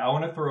that. Okay, I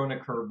want to throw in a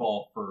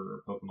curveball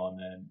for Pokemon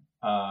then.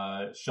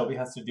 Shelby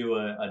has to do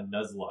a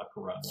Nuzlocke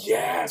run.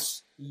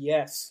 Yes.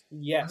 I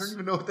don't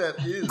even know what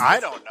that is.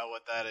 I don't know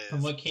what that is.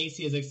 From what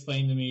Casey has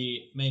explained to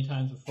me many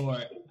times before,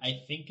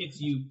 I think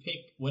it's you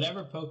pick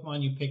whatever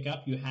Pokemon you pick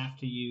up, you have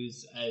to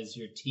use as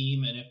your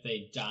team, and if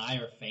they die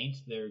or faint,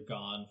 they're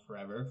gone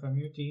forever from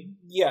your team.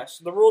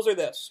 Yes, the rules are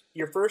this.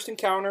 Your first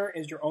encounter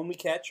is your only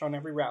catch on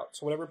every route.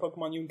 So whatever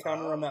Pokemon you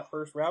encounter on that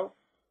first route,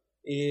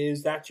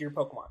 that's your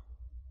Pokemon,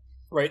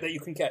 right, that you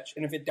can catch.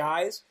 And if it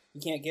dies,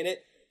 you can't get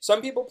it.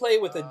 Some people play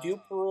with a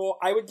dupe rule.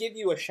 I would give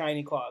you a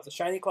Shiny Clause. A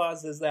Shiny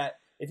Clause is that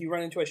if you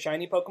run into a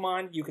shiny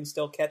Pokemon, you can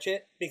still catch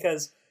it,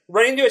 because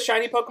running into a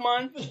shiny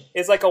Pokemon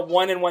is like a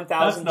 1 in 1,000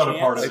 That's not chance.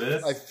 a part of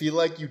this. I feel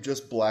like you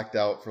just blacked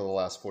out for the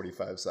last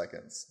 45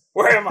 seconds.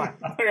 Where am I?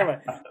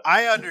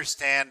 I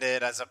understand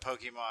it as a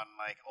Pokemon,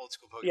 like old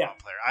school Pokemon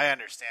player. I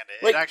understand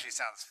it. Like, it actually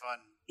sounds fun.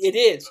 It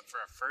is. But for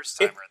a first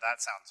timer,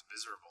 that sounds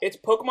miserable. It's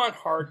Pokemon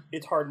hard.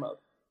 It's hard mode.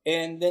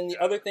 And then the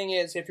other thing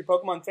is, if your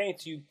Pokemon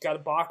faints, you got to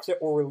box it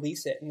or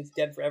release it, and it's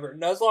dead forever.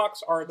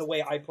 Nuzlocks are the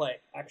way I play,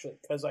 actually,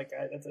 because like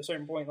at a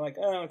certain point, like,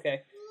 oh,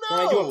 okay. No!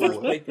 When I do a first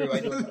playthrough,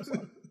 I do a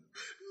Nuzlocke.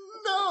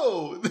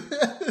 No!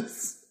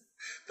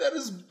 That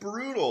is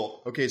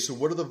brutal. Okay, so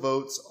what are the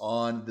votes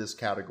on this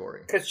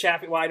category? Because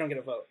Chappie, I don't get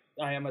a vote.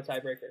 I am a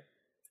tiebreaker.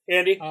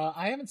 Andy?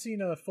 I haven't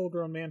seen a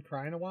full-grown man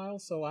cry in a while,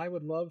 so I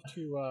would love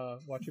to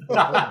watch you play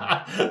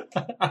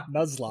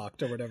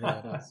Nuzlocked or whatever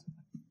that is.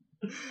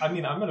 I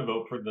mean, I'm going to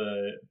vote for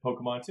the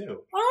Pokemon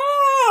too.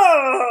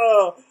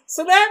 Oh!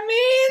 So that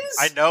means...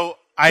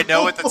 I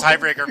know what the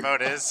tiebreaker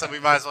vote is, so we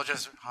might as well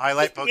just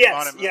highlight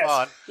Pokemon and move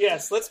on.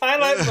 Yes, let's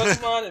highlight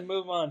Pokemon and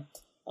move on.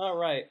 All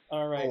right.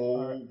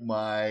 Oh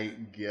my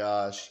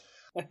gosh.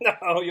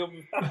 No, you'll...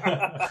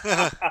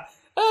 I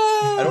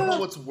don't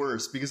know what's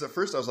worse, because at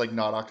first I was like,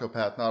 not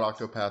Octopath,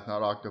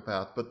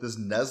 but this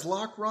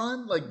Nuzlocke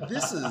run? Like,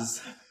 this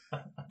is...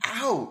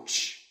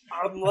 Ouch!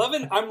 I'm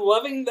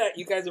loving that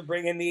you guys are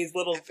bringing these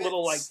little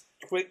like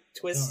quick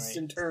twists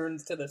and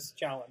turns to this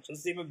challenge.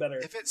 It's even better.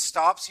 If it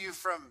stops you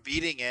from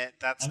beating it,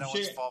 that's no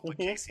one's fault but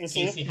Casey's.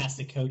 Casey has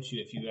to coach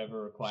you if you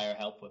ever require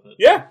help with it.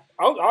 Yeah,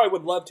 I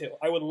would love to.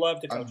 I would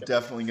love to coach him. I'm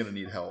definitely going to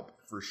need help,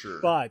 for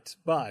sure. But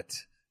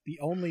the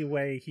only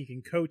way he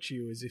can coach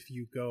you is if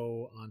you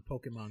go on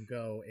Pokemon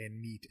Go and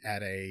meet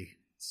at a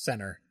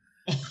center.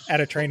 At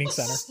a training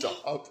center.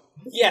 Stop.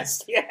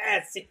 Yes.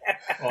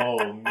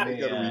 Oh, man.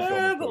 You gotta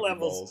refill the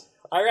levels. Pokeballs.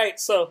 All right,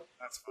 so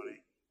That's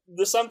funny.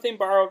 the something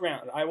borrowed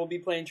round. I will be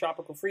playing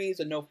Tropical Freeze,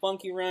 a No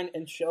Funky run,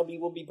 and Shelby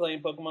will be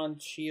playing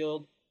Pokemon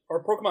Shield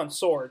or Pokemon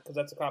Sword, because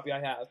that's a copy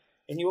I have.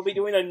 And he will be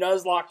doing a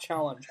Nuzlocke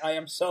challenge. I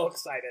am so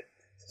excited.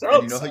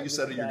 And you know how you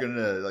said you're going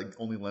to like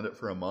only lend it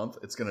for a month?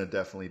 It's going to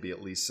definitely be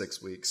at least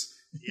 6 weeks.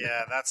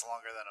 Yeah, that's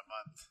longer than a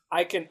month.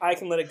 I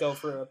can let it go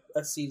for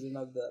a season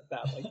of the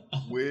battling.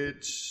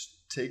 Which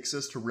takes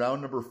us to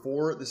round number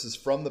 4. This is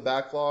from the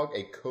backlog,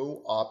 a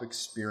co-op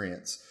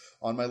experience.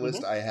 On my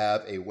list, I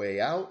have A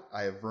Way Out,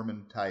 I have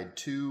Vermintide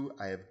 2,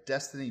 I have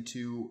Destiny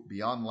 2,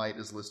 Beyond Light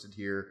is listed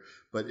here.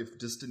 But if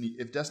Destiny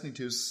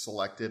 2 is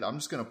selected, I'm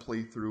just going to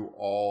play through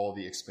all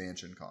the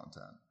expansion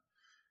content.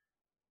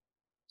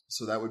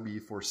 So that would be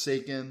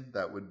Forsaken,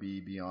 that would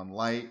be Beyond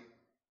Light,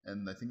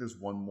 and I think there's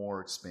one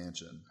more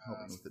expansion. Help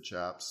me with the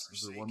chaps.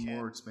 Is there one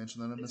more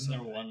expansion that I'm missing?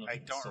 Isn't there one with I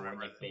don't sword,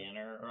 remember. like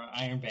Banner or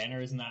Iron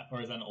Banner? Isn't that,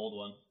 or is that an old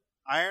one?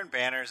 Iron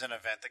Banner is an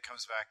event that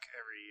comes back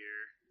every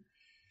year.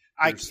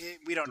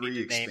 We don't need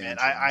to name it.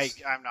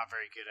 I'm not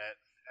very good at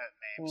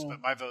names,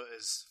 but my vote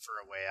is for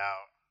A Way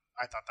Out.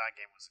 I thought that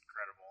game was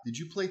incredible. Did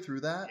you play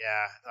through that?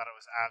 Yeah, I thought it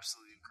was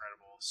absolutely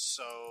incredible.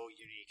 So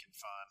unique and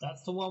fun.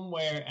 That's the one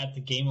where at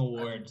the Game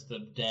Awards, the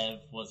dev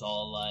was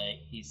all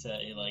like, he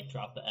said he like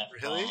dropped the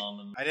F-bomb. Really?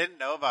 And... I didn't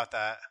know about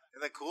that.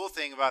 The cool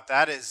thing about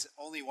that is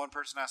only one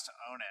person has to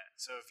own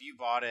it. So if you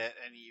bought it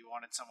and you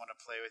wanted someone to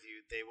play with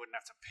you, they wouldn't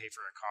have to pay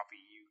for a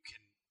copy. You can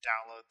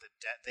download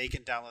they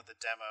can download the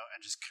demo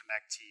and just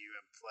connect to you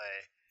and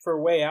play. For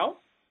Way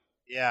Out?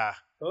 Yeah.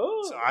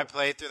 Oh. So I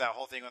played through that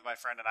whole thing with my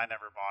friend, and I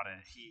never bought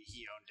it.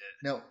 He owned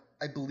it. Now,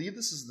 I believe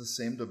this is the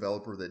same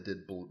developer that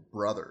did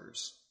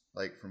Brothers,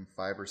 like from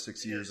 5 or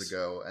 6 years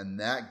ago, and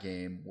that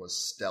game was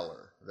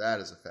stellar. That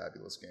is a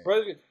fabulous game.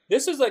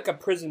 This is like a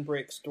Prison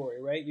Break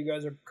story, right? You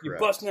guys are you're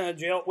busting out of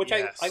jail, which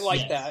I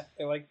like that.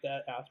 I like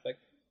that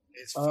aspect.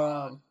 It's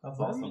fun. That's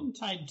awesome.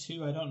 Vermintide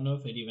 2, I don't know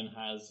if it even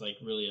has like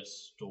really a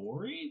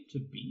story to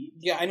beat.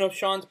 Yeah, I know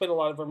Sean's played a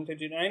lot of Vermintide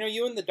 2, and I know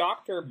you and the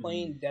Doctor are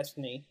playing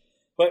Destiny.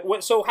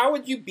 But so how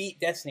would you beat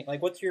Destiny?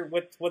 Like, what's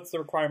the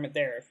requirement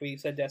there? If we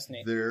said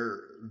Destiny, there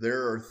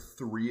are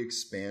 3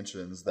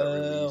 expansions that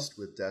released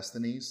with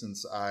Destiny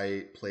since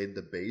I played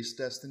the base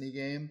Destiny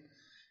game,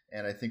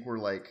 and I think we're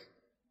like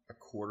a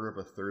quarter of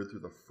a third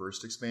through the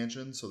first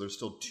expansion. So there's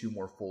still 2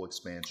 more full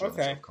expansions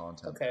of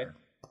content. Okay. There.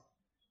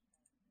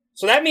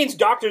 So that means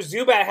Dr.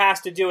 Zubat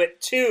has to do it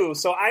too.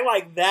 So I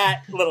like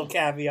that little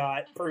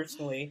caveat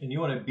personally. And you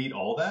want to beat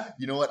all that?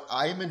 You know what?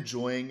 I'm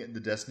enjoying the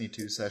Destiny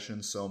 2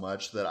 session so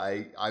much that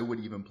I would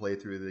even play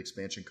through the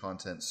expansion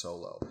content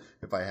solo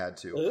if I had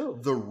to. Ooh.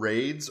 The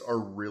raids are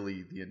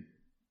really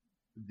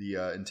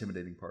the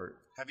intimidating part.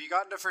 Have you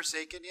gotten to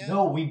Forsaken yet?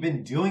 No, we've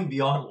been doing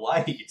Beyond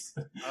Light.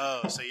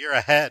 Oh, so you're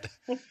ahead.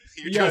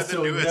 You're doing the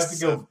we newest have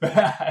to go stuff.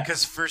 back.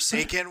 Because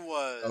Forsaken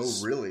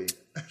was Oh, really?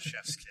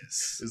 chef's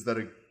kiss. Is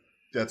that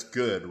that's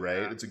good,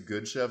 right? Yeah. It's a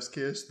good chef's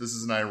kiss? This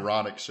is an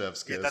ironic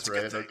chef's Yeah, kiss, that's a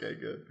right? good thing. Okay,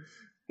 good.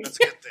 That's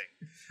a good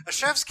thing. A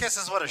chef's kiss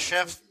is what a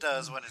chef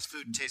does when his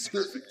food tastes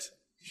perfect.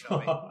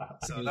 Shelby.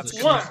 So It that's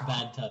was a What? chef's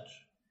bad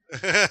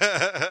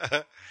touch.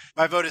 good.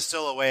 My vote is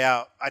still a way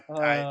out. I'm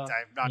not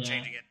Yeah.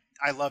 changing it.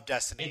 I love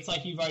Destiny. It's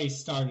like you've already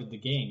started the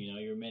game, you know,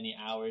 you're many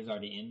hours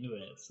already into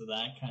it, so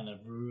that kind of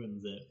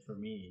ruins it for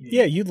me.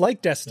 Yeah, you'd like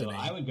So Destiny.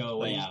 I would go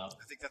way out.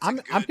 I think that's I'm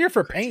a good here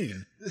for criteria.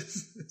 pain.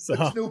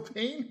 There's no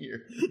pain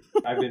here.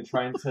 I've been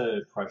trying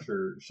to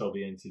pressure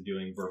Shelby into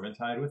doing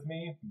Vermintide with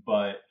me,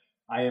 but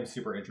I am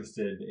super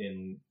interested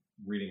in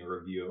reading a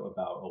review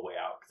about A Way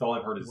Out because all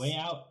I've heard is Way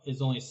Out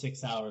is only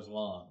 6 hours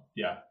long.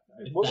 Yeah,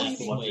 What I were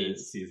you want to thinking?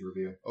 see his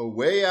review. A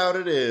way out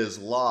it is.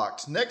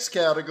 Locked. Next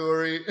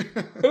category.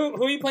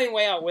 Who are you playing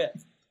Way Out with?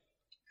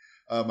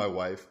 My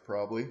wife,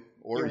 probably.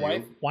 Or Your you.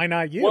 wife? Why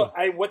not you?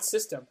 What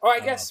system? Oh, I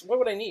guess, what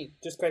would I need?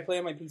 Just could I play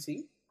on my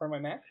PC or my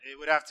Mac? It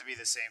would have to be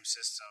the same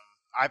system.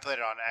 I played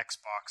it on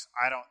Xbox.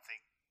 I don't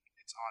think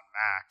it's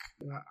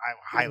on Mac.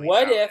 I highly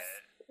What doubt if- it.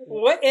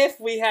 What if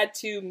we had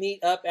to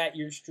meet up at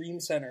your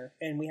stream center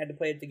and we had to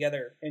play it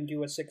together and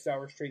do a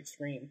 6-hour straight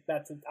stream?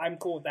 I'm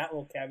cool with that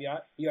little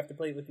caveat. You have to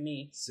play it with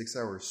me. 6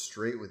 hours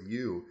straight with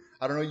you.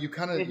 I don't know. You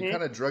kind of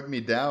Mhm. drug me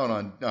down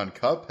on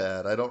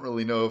Cuphead. I don't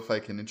really know if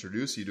I can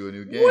introduce you to a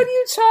new game. What are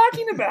you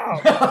talking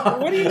about?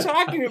 What are you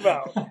talking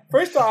about?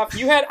 First off,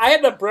 I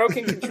had the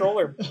broken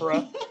controller,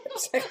 bro.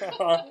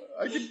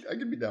 I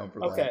could be down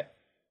for Okay. that.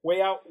 Way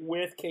Out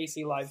with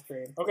Casey live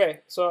stream.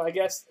 Okay, so I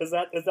guess is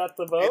that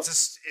the vote?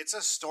 It's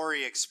a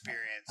story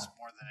experience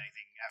more than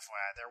anything.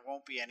 FYI, there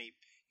won't be any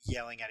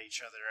yelling at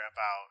each other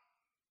about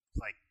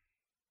like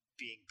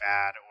being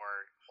bad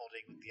or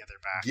holding the other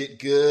back. Get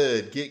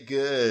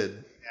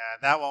good. Yeah,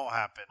 that won't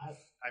happen.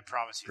 I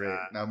promise you Great.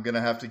 that. Now I'm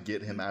gonna have to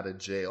get him out of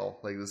jail.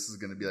 Like this is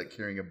gonna be like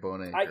carrying a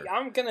bone anchor.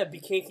 I'm gonna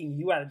be kicking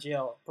you out of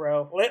jail,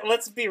 bro.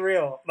 Let's be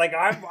real. Like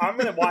I'm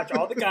gonna watch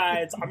all the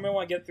guides. I'm gonna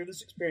want to get through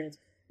this experience.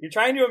 You're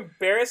trying to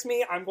embarrass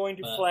me. I'm going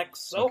to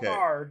flex so Okay.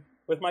 hard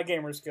with my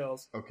gamer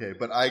skills. Okay,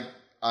 but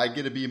I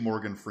get to be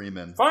Morgan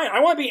Freeman. Fine, I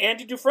want to be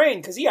Andy Dufresne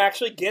because he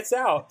actually gets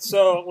out.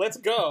 So let's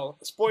go.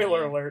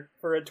 Spoiler alert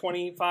for a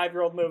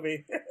 25-year-old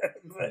movie.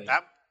 But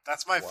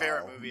That's my Wow.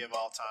 favorite movie of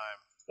all time.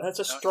 that's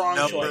a strong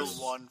Number choice.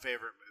 one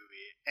favorite movie,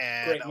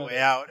 and Great A movie. Way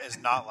Out is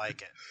not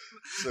like it.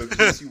 So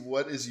Casey,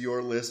 what is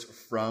your list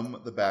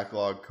from the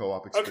backlog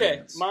co-op Okay,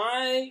 experience?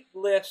 my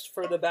list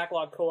for the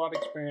backlog co-op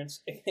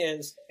experience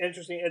is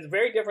interesting. It's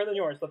very different than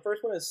yours. The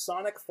first one is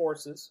Sonic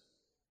Forces,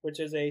 which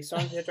is a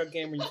Sonic the Hedgehog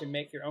game where you can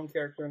make your own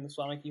character in the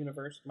Sonic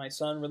universe. My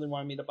son really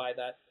wanted me to buy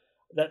that.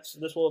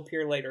 This will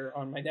appear later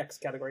on my next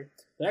category.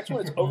 The next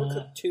one is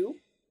Overcooked 2,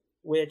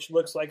 which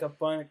looks like a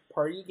fun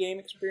party game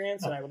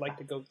experience, and I would like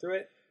to go through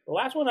it. The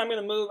last one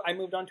I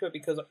moved on to it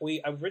because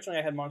originally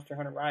I had Monster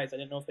Hunter Rise. I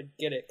didn't know if I'd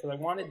get it because I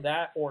wanted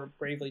that or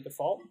Bravely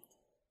Default.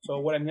 So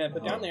what I'm going to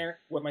put down there,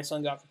 what my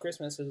son got for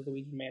Christmas, is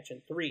Luigi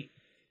Mansion 3.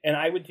 And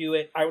I would do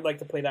it, I would like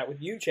to play that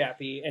with you,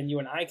 Chappie, and you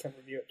and I can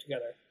review it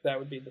together. That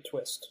would be the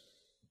twist.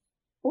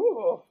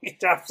 Ooh, he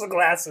drops the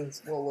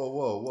glasses.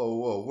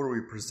 Whoa. What are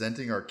we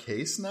presenting our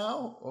case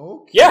now?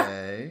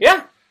 Okay.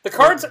 Yeah, the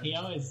cards...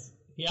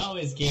 He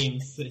always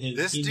games his.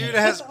 This teammates. dude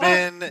has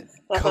been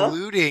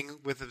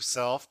colluding with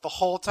himself the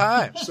whole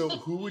time. So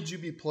who would you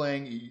be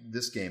playing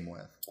this game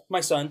with?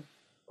 My son,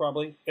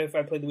 probably. If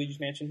I played Luigi's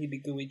Mansion, he'd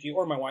be Luigi,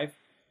 or my wife.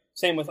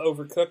 Same with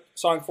Overcooked.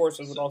 Sonic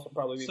Forces would also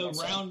probably be So my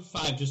son. round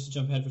 5, just to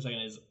jump ahead for a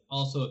second, is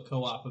also a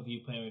co-op of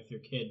you playing with your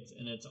kids,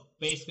 and it's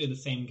basically the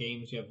same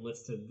games you have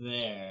listed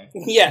there.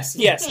 Yes.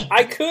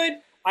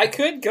 I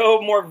could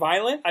go more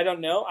violent. I don't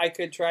know. I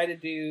could try to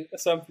do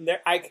something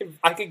there. I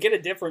could get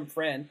a different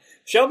friend.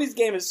 Shelby's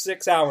game is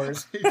 6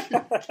 hours.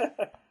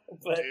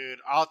 But Dude,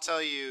 I'll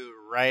tell you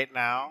right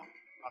now,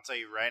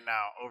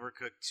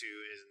 Overcooked 2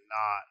 is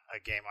not a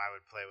game I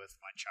would play with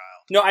my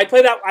child. no, I'd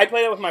play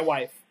that with my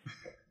wife.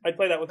 I'd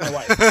play that with my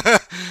wife.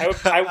 I would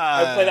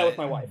play that with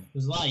my wife.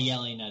 There's a lot of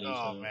yelling at each Oh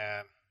other.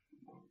 man.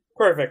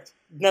 Perfect.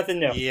 Nothing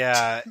new.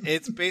 Yeah,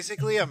 it's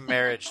basically a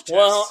marriage test.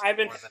 Well, I've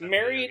been more than a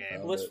married video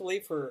game. blissfully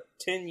for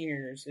 10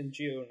 years in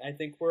June. I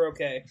think we're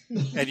okay.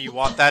 And you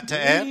want that to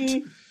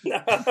end?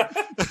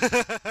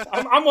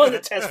 I'm willing to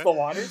test the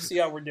waters, see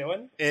how we're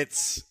doing.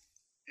 It's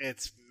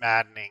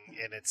maddening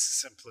in its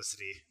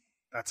simplicity.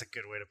 That's a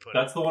good way to put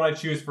That's it. the one I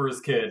choose for his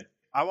kid.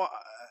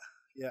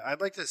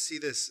 I'd like to see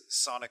this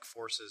Sonic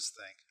Forces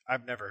thing.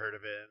 I've never heard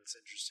of it, and it's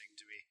interesting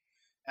to me.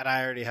 And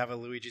I already have a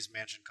Luigi's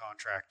Mansion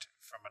contract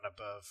from an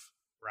above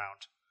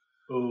round.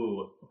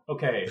 Ooh,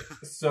 okay.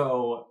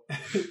 So,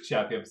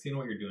 Chappie, I'm seeing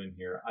what you're doing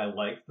here. I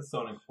like the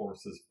Sonic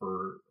Forces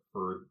for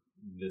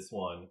this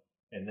one,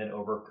 and then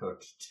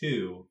Overcooked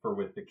 2 for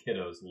with the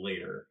kiddos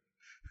later.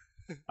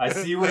 I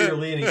see where you're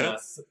leading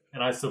us,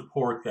 and I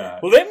support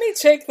that. Let me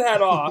take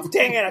that off.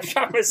 Dang it, I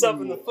shot myself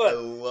in the I foot.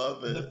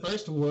 love The it.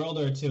 first world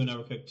or two in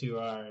Overcooked 2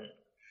 are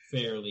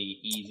fairly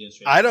easy and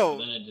I straightforward. don't-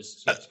 Then it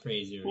just gets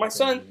crazier. and My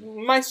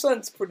crazier.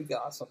 son's pretty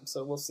awesome.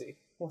 So we'll see.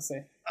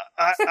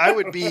 I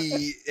would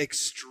be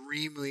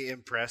extremely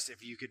impressed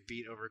if you could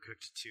beat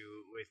Overcooked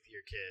 2 with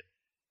your kid,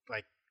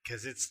 like,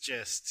 because it's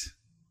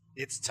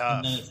tough.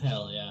 And then it's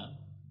hell, yeah.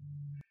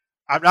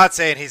 I'm not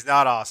saying he's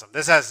not awesome.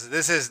 That's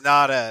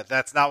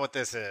not what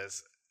this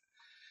is.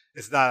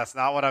 That's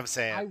not what I'm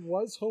saying. I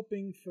was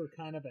hoping for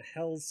kind of a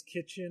Hell's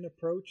Kitchen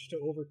approach to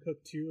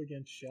Overcooked 2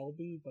 against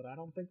Shelby, but I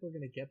don't think we're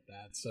going to get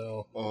that.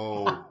 So,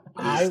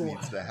 This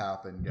needs to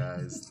happen,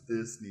 guys.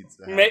 This needs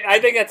to happen. I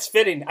think that's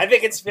fitting. I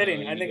think it's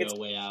fitting. You I think go it's.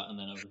 way out and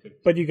then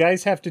Overcooked. but you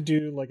guys have to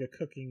do like a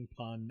cooking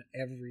pun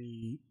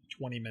every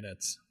 20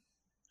 minutes,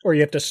 or you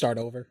have to start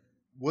over.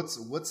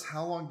 What's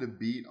how long to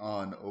beat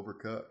on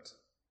Overcooked?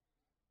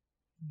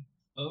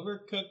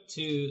 Overcooked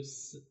 2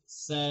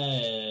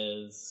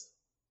 says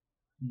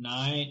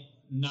 9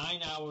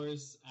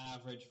 hours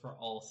average for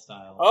all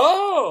styles.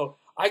 Oh,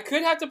 I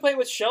could have to play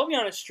with Shelby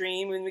on a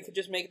stream, and we could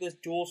just make this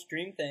dual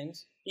stream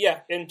things. Yeah,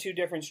 in 2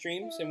 different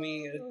streams, and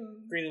we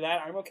agree to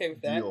that. I'm okay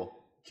with that. Deal.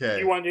 Okay.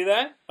 You want to do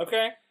that?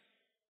 Okay.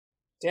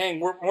 Dang,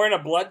 we're in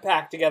a blood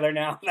pact together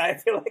now, and I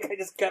feel like I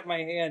just cut my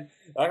hand.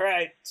 All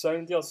right, so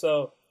deal.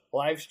 So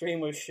live stream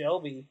with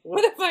Shelby.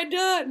 What have I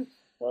done?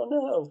 Oh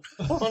no!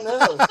 Oh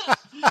no!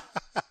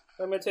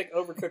 I'm gonna take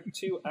Overcooked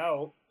 2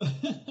 out.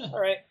 All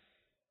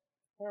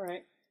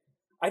right.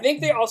 I think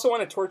they also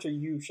want to torture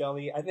you,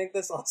 Shelby. I think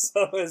this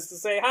also is to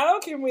say, how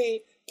can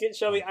we get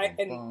Shelby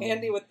and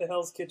Andy with the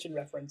Hell's Kitchen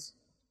reference?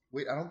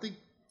 Wait, I don't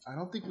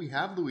think we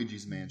have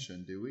Luigi's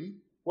Mansion, do we?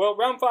 Well,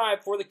 round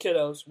 5 for the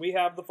kiddos. We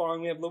have the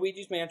following: we have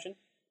Luigi's Mansion,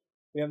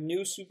 we have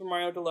New Super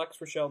Mario Deluxe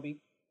for Shelby,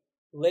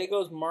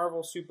 Lego's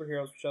Marvel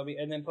Superheroes for Shelby,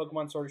 and then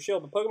Pokemon Sword and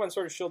Shield. But Pokemon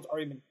Sword and Shield's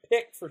already been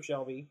picked for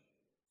Shelby.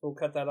 We'll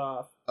cut that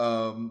off.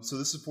 So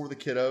this is for the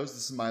kiddos.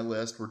 This is my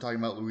list. We're talking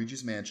about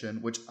Luigi's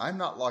Mansion, which I'm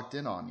not locked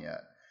in on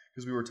yet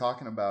because we were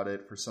talking about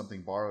it for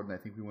something borrowed, and I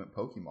think we went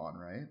Pokemon,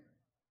 right?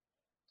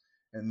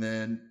 And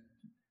then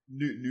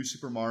New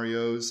Super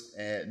Mario,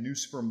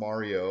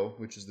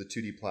 which is the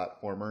 2D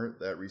platformer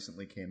that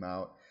recently came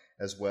out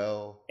as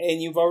well.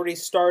 And you've already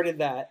started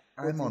that.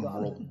 I'm on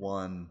World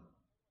 1.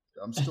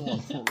 I'm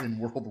still in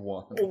World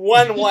 1.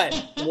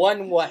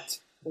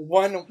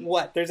 One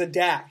what? There's a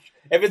dash.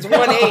 If it's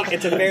 1-8,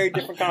 it's a very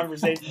different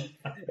conversation.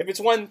 If it's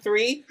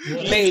 1-3,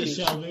 maybe.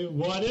 Shelby,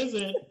 what is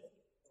it?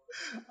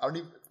 I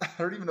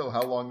don't even know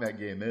how long that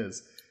game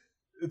is.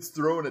 It's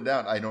throwing it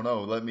down. I don't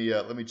know. Let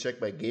me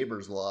check my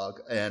Gaber's log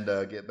and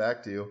get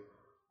back to you.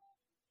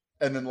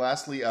 And then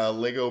lastly,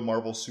 Lego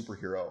Marvel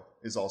Superhero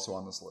is also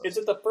on this list. Is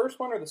it the first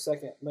one or the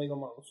second Lego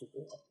Marvel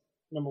Superhero?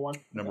 Number 1?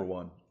 Number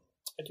 1.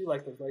 I do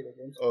like those Lego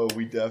games. Oh,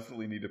 we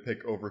definitely need to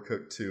pick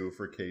Overcooked 2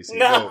 for Casey.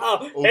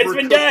 No, it's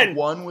been done.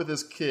 1 with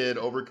his kid,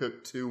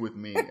 Overcooked 2 with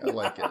me. I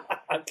like it.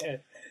 Okay.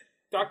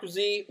 Dr.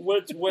 Z,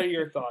 what are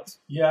your thoughts?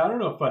 Yeah, I don't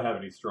know if I have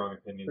any strong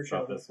opinions For sure.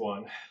 about this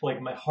one.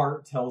 Like, my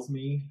heart tells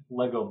me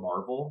Lego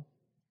Marvel.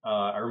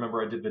 I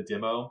remember I did the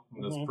demo.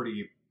 It was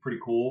pretty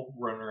cool,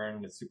 running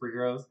around with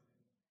superheroes.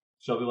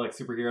 Shelby likes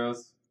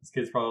superheroes. His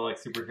kids probably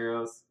like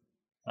superheroes.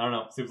 I don't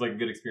know. Seems like a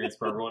good experience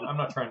for everyone. I'm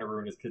not trying to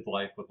ruin his kid's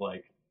life with,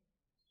 like,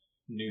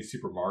 new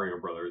Super Mario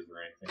Brothers or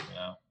anything, you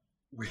know?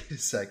 Wait a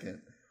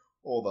second.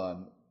 Hold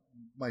on.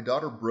 My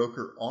daughter broke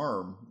her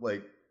arm,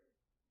 like,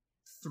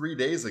 3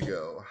 days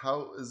ago.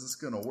 How is this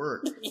going to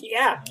work?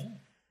 Yeah.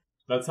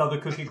 That's how the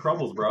cookie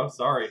crumbles, bro.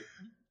 Sorry.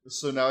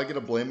 So now I get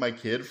to blame my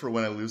kid for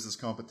when I lose this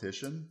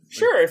competition?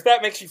 Sure, if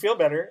that makes you feel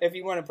better, if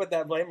you want to put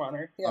that blame on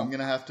her. Yeah. I'm going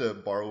to have to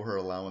borrow her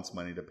allowance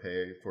money to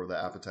pay for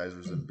the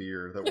appetizers and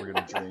beer that we're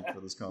going to drink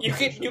for this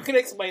competition. You can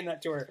explain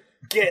that to her.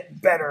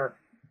 Get better.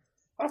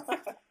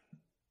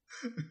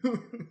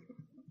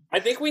 I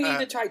think we need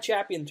to tie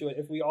Chappie into it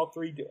if we all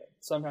 3 do it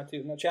somehow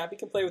too. Now Chappie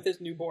can play with his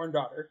newborn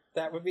daughter.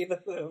 That would be the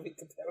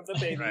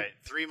baby. Right,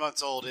 3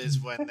 months old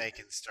is when they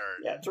can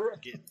start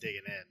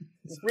digging in.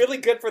 It's really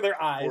good for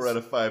their eyes. 4 out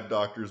of 5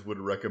 doctors would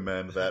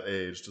recommend that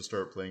age to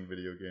start playing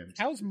video games.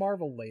 How's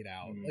Marvel laid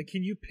out? Like,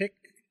 can you pick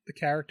the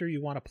character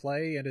you want to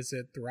play, and is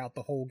it throughout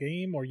the whole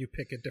game, or you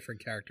pick a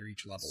different character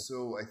each level?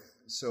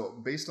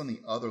 So based on the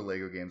other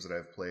Lego games that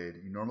I've played,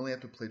 you normally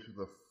have to play through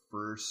the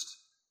first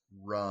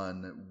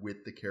run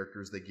with the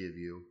characters they give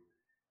you,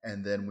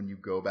 and then when you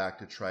go back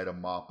to try to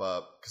mop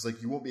up, because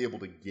like you won't be able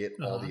to get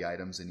all the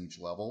items in each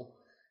level,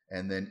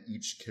 and then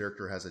each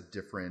character has a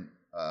different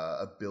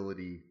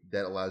ability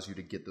that allows you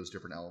to get those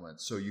different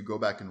elements. So you go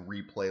back and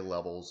replay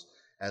levels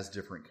as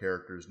different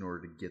characters in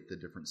order to get the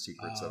different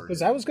secrets.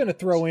 Because I was going to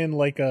throw in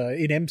like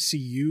an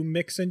MCU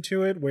mix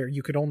into it, where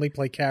you could only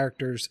play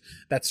characters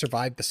that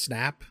survived the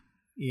snap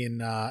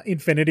in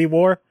Infinity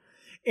War,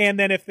 and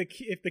then if the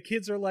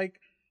kids are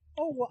like,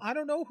 oh, well, I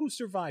don't know who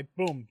survived.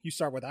 Boom, you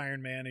start with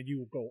Iron Man, and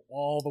you go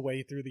all the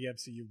way through the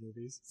MCU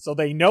movies. So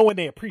they know and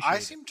they appreciate it. I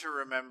seem to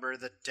remember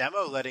the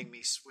demo letting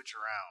me switch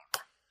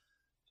around.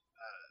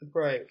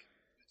 Right.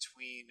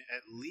 Between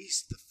at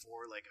least the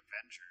 4 like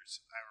Avengers.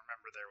 I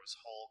remember there was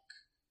Hulk,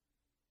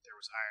 there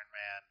was Iron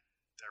Man,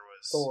 there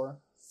was Thor,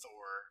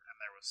 and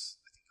there was,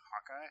 I think,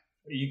 Hawkeye.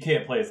 You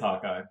can't play as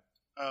Hawkeye.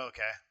 Oh,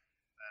 okay.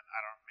 Then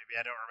maybe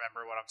I don't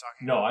remember what I'm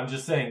talking No, about. I'm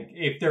just saying,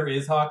 if there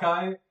is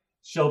Hawkeye,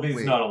 Shelby's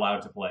Wait. not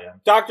allowed to play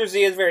him. Dr.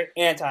 Z is very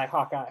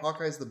anti-Hawkeye.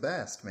 Hawkeye's the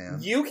best, man.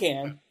 You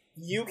can.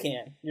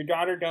 Your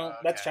daughter don't.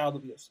 That's Okay. child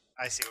abuse.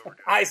 I see what we're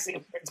doing. I see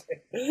what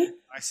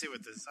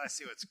we're doing. I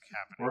see what's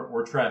happening.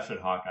 We're trash at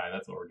Hawkeye.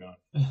 That's what we're doing.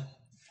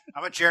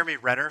 I'm a Jeremy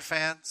Renner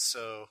fan,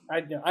 so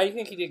I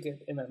think he did good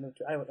in that movie.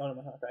 I don't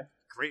know Hawkeye.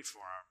 great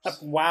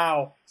forearms.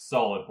 Wow.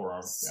 Solid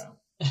forearms.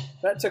 Yeah.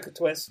 That took a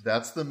twist.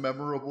 That's the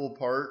memorable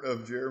part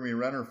of Jeremy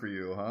Renner for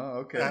you, huh?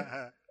 Okay.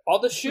 All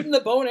the shooting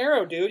the bow and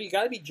arrow, dude. You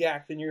got to be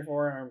jacked in your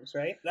forearms,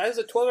 right? That is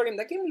a 12-hour game.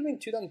 That game was made in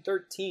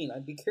 2013.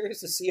 I'd be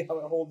curious to see how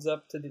it holds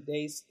up to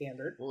today's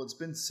standard. Well, it's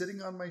been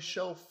sitting on my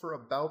shelf for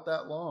about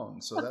that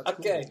long, so that's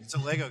Okay. cool. It's a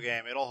Lego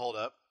game. It'll hold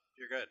up.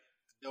 You're good.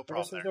 No I guess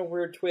problem there's there. no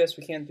weird twist.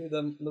 We can't do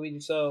the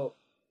Luigi. So,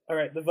 all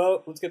right, the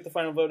vote. Let's get the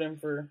final vote in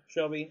for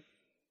Shelby.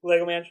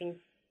 Lego Mansion?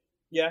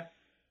 Yeah?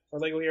 Or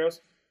Lego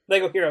Heroes?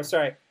 Lego Heroes,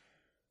 sorry.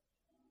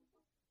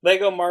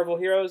 Lego Marvel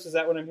Heroes, is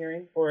that what I'm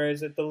hearing? Or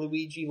is it the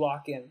Luigi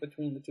lock-in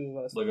between the two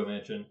of us? Lego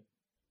Mansion.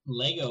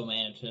 Lego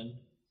Mansion.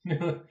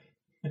 I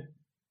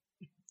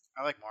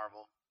like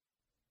Marvel.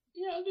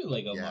 Yeah, I'll do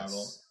Lego Yes.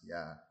 Marvel.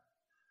 Yeah.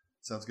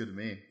 Sounds good to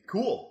me.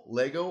 Cool.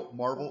 Lego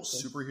Marvel Okay.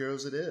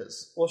 Superheroes it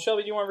is. Well,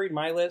 Shelby, do you want to read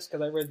my list?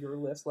 Because I read your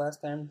list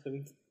last time. So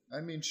we...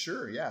 I mean,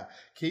 sure, yeah.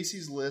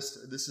 Casey's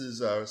list, this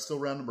is still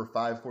round number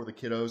 5 for the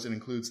kiddos. It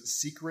includes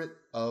Secret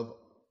of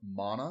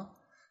Mana,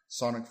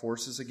 Sonic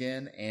Forces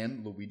again,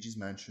 and Luigi's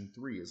Mansion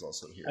 3 is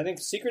also here. I think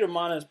Secret of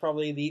Mana is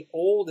probably the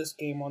oldest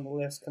game on the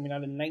list, coming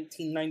out in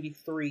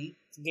 1993.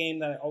 It's a game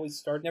that I always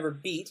started, never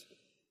beat.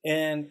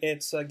 And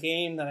it's a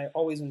game that I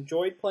always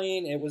enjoyed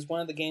playing. It was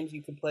one of the games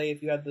you could play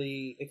if you had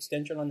the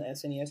extension on the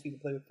SNES. You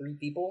could play with 3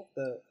 people.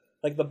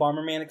 Like the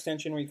Bomberman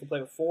extension where you could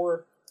play with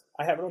 4.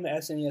 I have it on the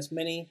SNES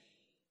Mini.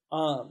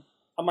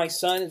 My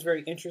son is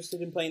very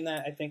interested in playing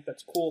that. I think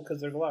that's cool because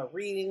there's a lot of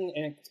reading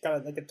and it's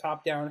got like a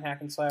top-down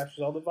hack and slash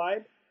Zelda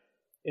vibe.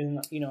 In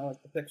like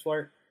the pixel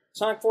art.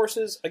 Sonic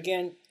Forces,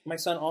 again, my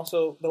son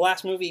also, the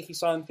last movie he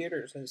saw in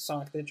theaters is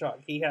Sonic the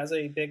Hedgehog. He has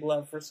a big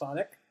love for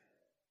Sonic.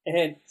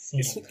 And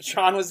Same.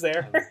 Sean was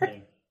there. I was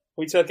there.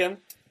 We took him.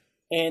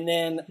 And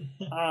then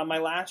my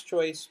last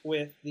choice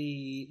with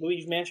the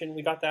Luigi's Mansion,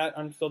 we got that.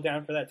 I'm still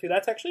down for that too.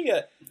 That's actually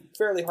a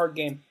fairly hard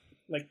game,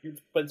 but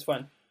it's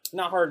fun.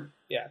 Not hard,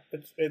 yeah.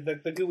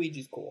 The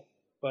Gooigi's cool,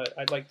 but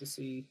I'd like to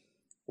see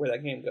where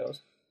that game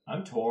goes.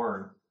 I'm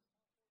torn.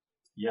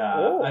 Yeah,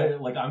 Oh.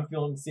 I'm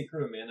feeling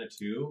Secret of Mana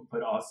too,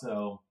 but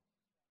also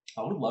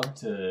I would love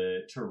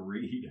to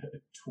read a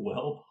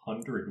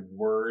 1,200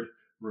 word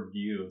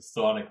review of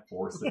Sonic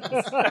Forces.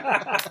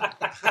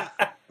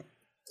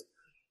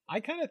 I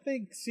kind of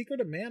think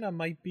Secret of Mana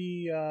might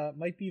be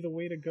the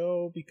way to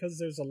go because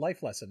there's a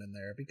life lesson in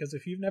there. Because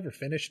if you've never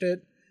finished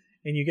it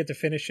and you get to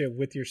finish it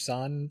with your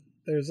son,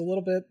 there's a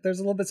little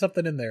bit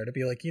something in there to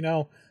be like,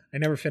 I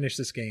never finished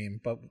this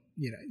game, but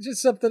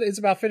just something. It's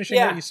about finishing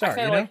what you start. I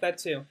kind of like that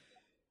too.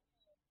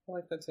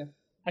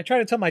 I try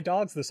to tell my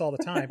dogs this all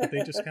the time, but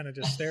they just kind of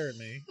just stare at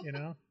me.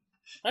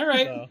 All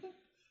right. So,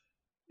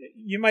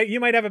 you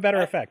might have a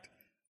better effect.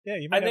 Yeah,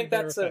 you might. I have think a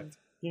better that's effect. a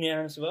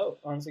unanimous vote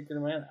on Secret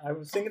of Mana. I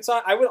was thinking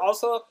I would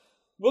also.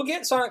 We'll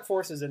get Sonic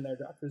Forces in there,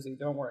 Dr. Z.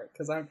 Don't worry,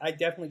 because I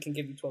definitely can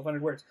give you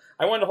 1,200 words.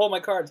 I wanted to hold my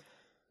cards.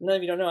 None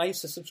of you don't know, I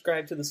used to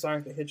subscribe to the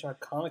Sonic the Hedgehog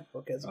comic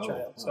book as a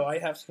child, so I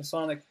have some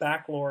Sonic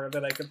back lore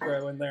that I could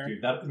throw in there.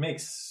 Dude, that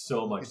makes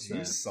so much It's you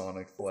sense.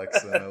 Sonic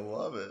flexing. I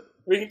love it.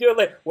 We can do it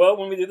later. Well,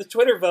 when we do the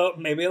Twitter vote,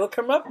 maybe it'll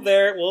come up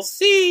there. We'll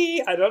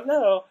see. I don't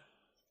know.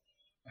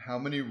 How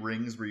many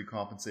rings were you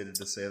compensated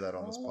to say that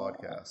on this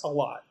podcast? A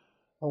lot.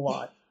 A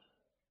lot.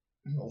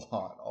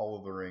 All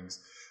of the rings.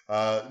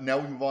 Now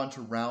we move on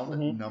to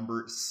round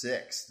number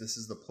 6. This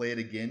is the Play It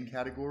Again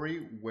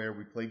category where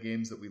we play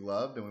games that we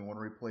loved and we want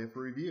to replay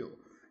for review.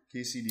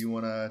 Casey, do you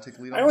want to take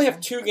the lead on I only this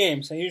have 2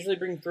 games. I usually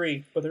bring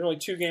 3, but there's only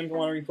 2 games I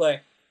want to replay.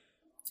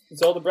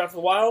 Zelda Breath of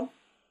the Wild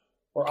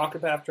or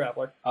Octopath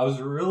Traveler. I was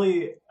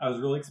really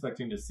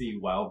expecting to see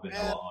Wild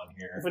Vanilla on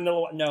here.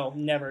 Vanilla, no,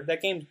 never.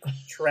 That game's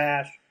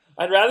trash.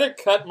 I'd rather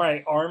cut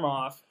my arm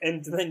off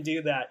and then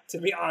do that, to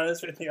be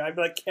honest with you. I'd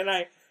be like, can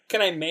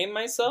I maim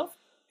myself?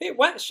 Hey,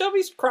 what?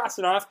 Shelby's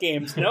crossing off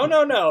games. No.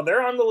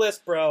 They're on the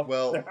list, bro.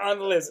 Well, they're on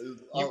the list.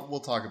 We'll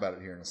talk about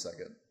it here in a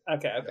second.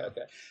 Okay.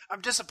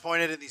 I'm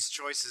disappointed in these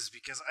choices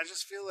because I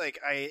just feel like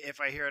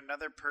if I hear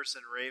another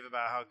person rave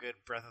about how good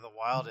Breath of the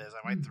Wild is,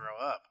 I might throw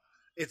up.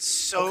 It's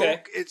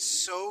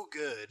so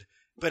good,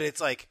 but it's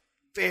like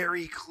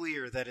very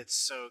clear that it's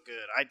so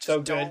good. I just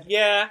So don't. good.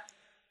 Yeah.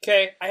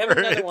 Okay, I have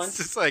another one. It's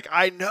just like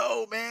I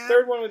know, man.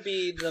 Third one would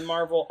be the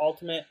Marvel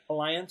Ultimate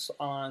Alliance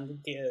on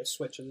the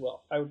Switch as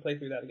well. I would play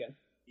through that again.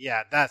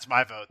 Yeah, that's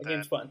my vote. That Then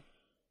game's fun.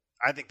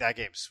 I think that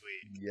game's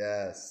sweet.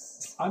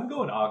 Yes. I'm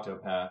going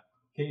Octopath.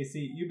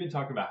 Casey, you've been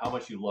talking about how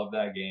much you love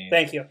that game.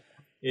 Thank you.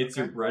 It's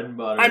your bread and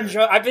butter.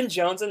 I've been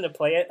jonesing to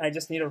play it. I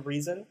just need a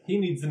reason. He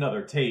needs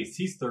another taste.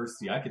 He's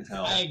thirsty. I can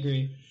tell. I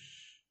agree.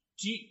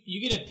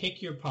 You get to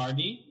pick your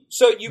party.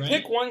 So you Right.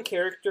 pick one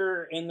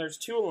character, and there's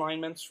two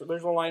alignments.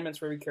 There's alignments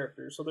for every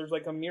character. So there's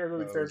like a mirror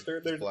of the character.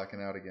 It's There's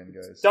blacking out again,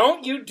 guys.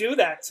 Don't you do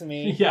that to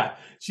me? Yeah,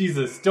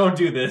 Jesus, don't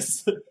do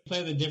this.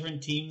 Play with a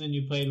different team than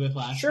you played with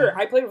last Sure, time.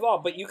 I played with all,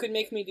 but you could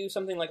make me do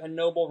something like a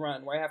noble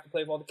run where I have to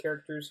play with all the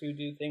characters who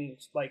do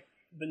things like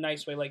the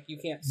nice way, like you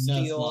can't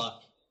steal.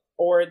 Nuzlocke.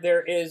 Or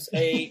there is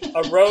a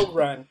rogue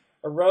run.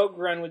 A rogue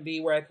run would be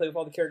where I play with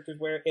all the characters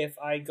where if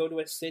I go to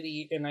a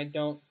city and I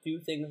don't do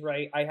things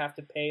right, I have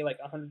to pay like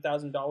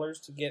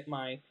 $100,000 to get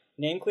my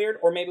name cleared.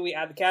 Or maybe we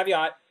add the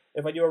caveat,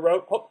 if I do a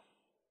rogue... hold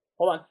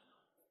on.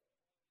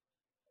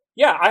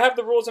 Yeah, I have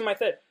the rules in my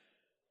fit.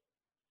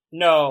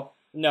 No,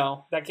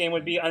 that game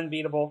would be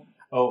unbeatable.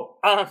 Oh,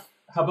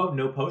 how about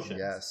no potions?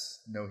 Yes,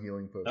 no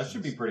healing potions. That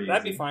should be pretty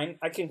That'd easy. be fine.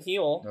 I can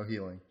heal. No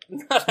healing.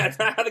 That's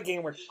not how the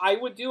game works. I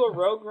would do a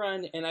rogue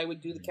run, and I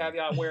would do the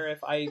caveat where if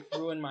I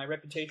ruin my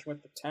reputation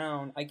with the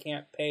town, I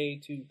can't pay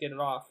to get it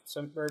off.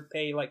 Or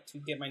pay like to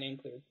get my name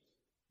cleared.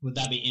 Would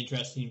that be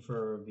interesting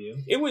for a review?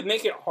 It would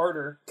make it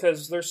harder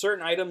because there's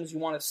certain items you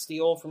want to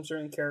steal from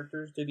certain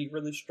characters to be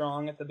really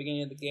strong at the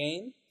beginning of the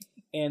game,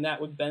 and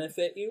that would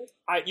benefit you.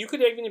 You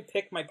could even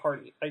pick my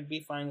party. I'd be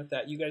fine with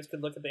that. You guys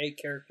could look at the 8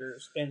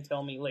 characters and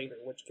tell me later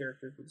which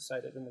characters we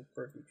decided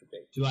for a future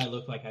date. Do I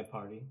look like I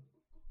party?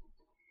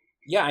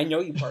 Yeah, I know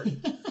you party.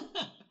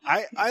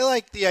 I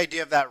like the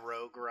idea of that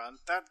rogue run.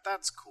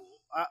 That's cool.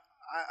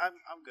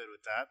 I'm good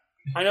with that.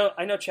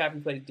 I know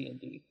Chapman plays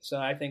D&D, so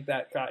I think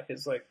that got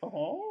his like,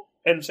 oh.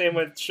 And same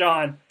with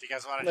Sean. Do you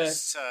guys want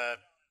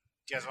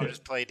to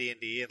just play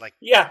D&D and like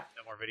Yeah,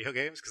 no more video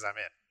games? Because I'm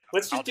in.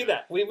 let's just I'll do do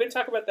that. We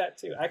talk about that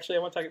too. Actually, I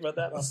want to talk about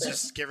that. Let's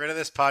just get rid of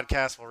this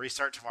podcast. We'll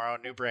restart tomorrow.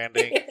 New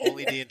branding.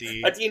 Only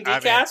D&D. A D&D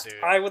I'm cast? in,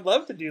 dude. I would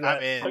love to do that.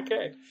 I'm in.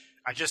 Okay.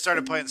 I just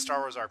started playing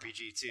Star Wars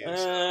RPG too.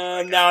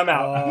 So Now I'm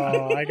out.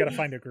 Oh, I gotta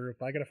find a group.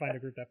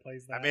 that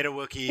plays that. I made a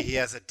Wookiee. He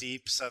has a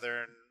deep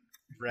Southern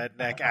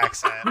redneck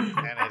accent,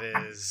 and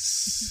it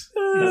is.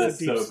 That's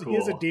he has a so deep, he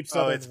has a cool. deep Oh,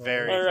 southern it's roll.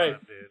 very All right.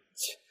 fun, dude.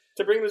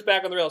 To bring this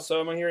back on the rails, so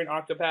I'm hearing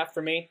Octopath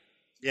for me,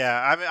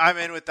 Yeah, I'm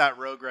in with that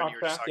rogue run you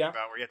were just Octopath, talking yeah.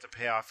 about, where you have to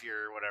pay off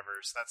your whatever.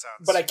 So that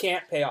sounds. but I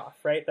can't pay off,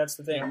 right? That's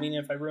the thing. I mean,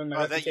 if I ruin my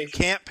that reputation. you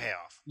can't pay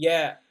off.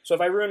 Yeah, so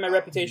if I ruin my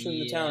reputation in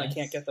the town, I Yes.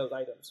 can't get those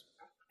items.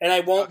 And I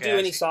won't Okay, do I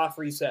any see. soft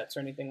resets or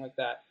anything like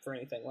that for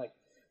anything. Like,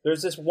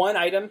 there's this one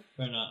item.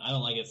 Fair enough. I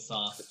don't like it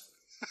soft.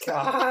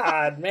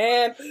 God,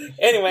 man.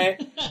 Anyway,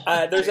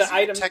 there's an You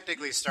item.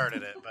 technically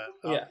started it,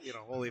 but Yeah.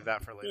 we'll leave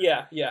that for later.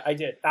 Yeah, I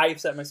did. I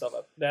set myself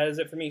up. That is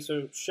it for me.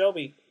 So,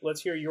 Shelby, let's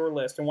hear your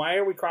list. And why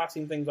are we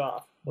crossing things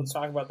off? Let's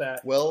talk about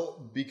that. Well,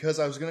 because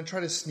I was going to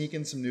try to sneak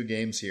in some new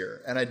games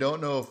here, and I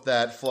don't know if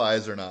that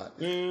flies or not.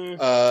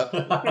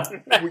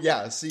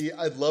 Yeah, see,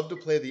 I'd love to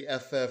play the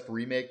FF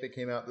remake that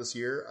came out this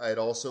year. I'd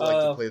also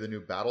like to play the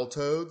new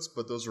Battletoads,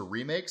 but those are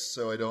remakes,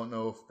 so I don't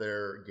know if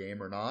they're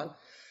game or not.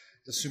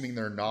 Assuming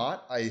they're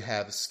not, I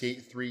have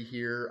Skate 3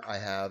 here. I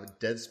have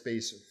Dead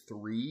Space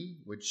 3,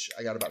 which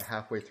I got about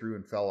halfway through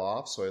and fell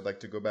off, so I'd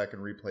like to go back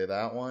and replay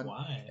that one.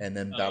 Why? And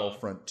then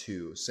Battlefront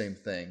 2, same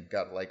thing.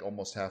 Got like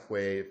almost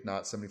halfway, if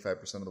not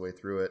 75% of the way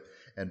through it,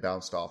 and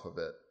bounced off of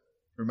it.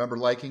 Remember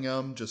liking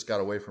them, just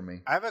got away from me.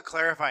 I have a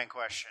clarifying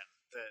question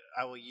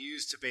that I will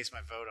use to base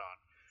my vote on.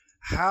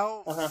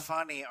 How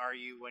funny are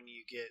you when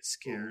you get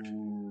scared?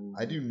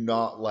 I do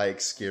not like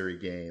scary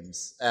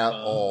games at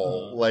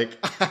all. Like,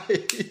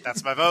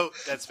 That's my vote.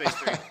 Dead Space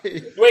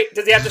 3. Wait,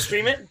 does he have to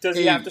stream it? Do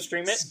we have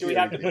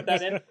to put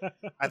that in?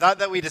 I thought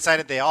that we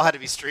decided they all had to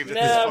be streamed at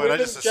this No, point. we've I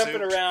been just jumping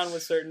assumed. around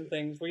with certain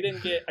things. We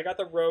didn't get. I got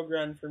the Rogue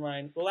Run for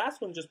mine. The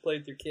last one just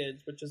played through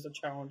kids, which is a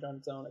challenge on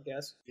its own, I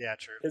guess. Yeah,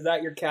 true. Is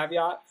that your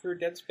caveat for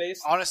Dead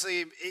Space?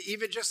 Honestly,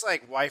 even just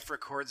like wife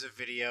records a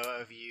video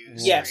of you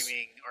Yes.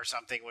 streaming or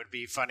something would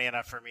be funny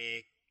enough for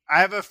me.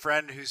 I have a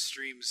friend who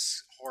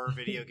streams horror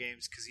video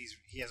games because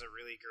he has a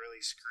really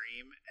girly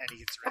scream and he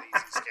gets really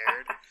easy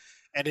scared,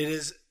 and it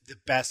is the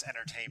best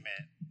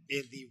entertainment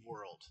in the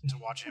world to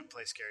watch him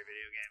play scary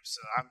video games.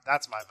 So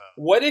that's my vote.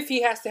 What if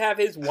he has to have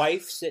his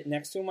wife sit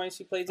next to him while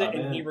she plays it, I'm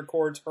and he in.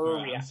 records her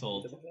I'm reaction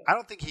sold. to the game? I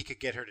don't think he could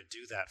get her to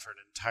do that for an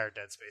entire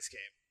Dead Space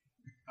game.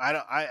 I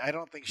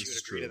don't think she This would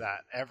is agree to true.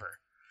 that ever.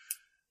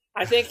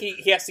 I think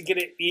he has to get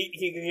it.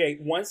 He can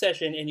get one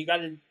session, and you got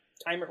to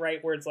time it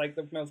right where it's like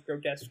the most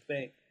grotesque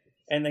thing,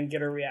 and then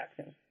get her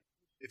reaction.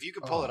 If you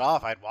could pull it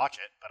off, I'd watch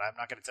it, but I'm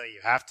not going to tell you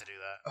have to do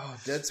that. oh,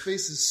 Dead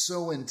Space is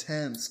so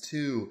intense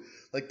too.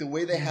 Like the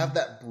way they have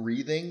that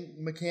breathing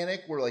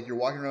mechanic, where like you're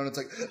walking around, it's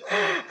like,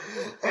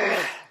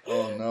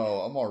 oh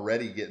no, I'm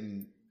already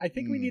getting. I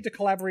think we need to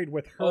collaborate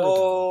with her.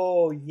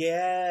 Oh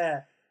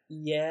yeah.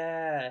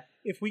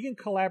 If we can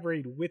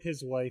collaborate with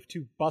his wife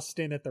to bust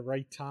in at the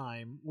right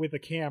time with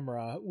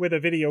a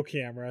video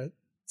camera,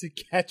 to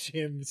catch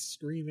him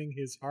screaming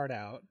his heart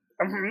out.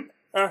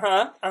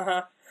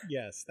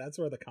 Yes, that's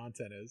where the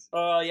content is.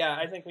 Oh yeah,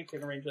 I think we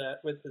can arrange that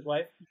with his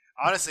wife.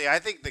 Honestly, I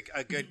think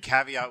a good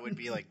caveat would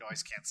be like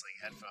noise canceling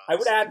headphones. I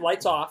would add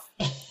lights off.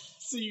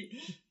 So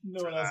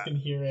no one else can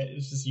hear it.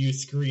 It's just you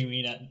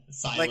screaming at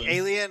silence. Like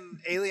Alien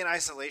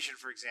Isolation,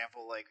 for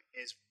example, like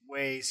is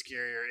way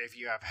scarier if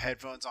you have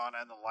headphones on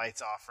and the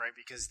lights off, right?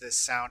 Because this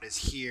sound is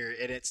here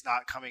and it's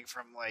not coming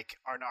from like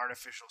an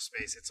artificial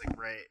space. It's like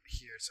right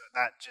here. So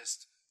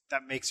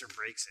that makes or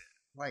breaks it.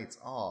 Lights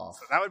off.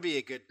 So that would be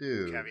a good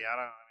Dude.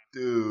 caveat.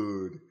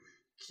 Dude.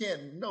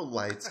 No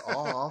lights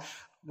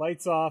off.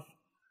 Lights off.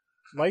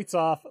 Lights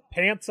off.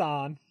 Pants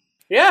on.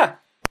 Yeah.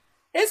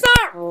 It's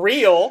not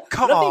real.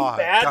 Come Nothing on,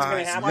 bad's guys,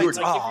 going to happen. lights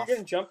Like, if off. you're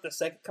going to jump the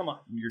second, come on.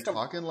 You're Come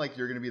on. talking like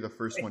you're going to be the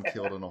first one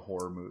killed in a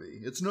horror movie.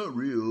 It's not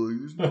real.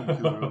 There's no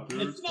killer up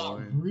there. It's not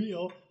fine.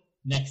 real.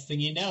 Next thing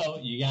you know,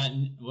 you got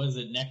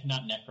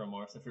not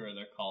Necromorphs, if they're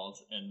called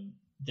in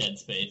Dead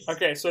Space.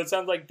 Okay, so it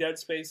sounds like Dead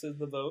Space is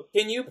the vote.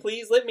 Can you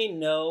please let me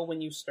know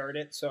when you start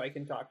it so I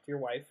can talk to your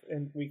wife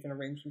and we can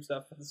arrange some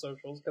stuff for the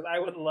socials? Because I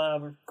would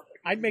love.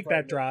 I'd make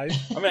that drive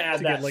I'm going to add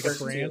to that get like a first,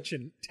 too. branch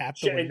and tap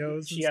the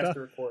windows She and has stuff. to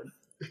record.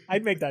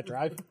 I'd make that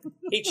drive.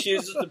 He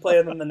chooses to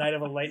play them the night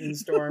of a lightning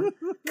storm.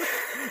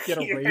 Get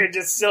a You're raid.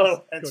 just so Go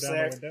down the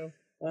upset.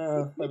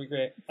 window. That'd be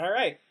great. All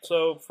right,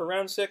 so for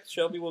round 6,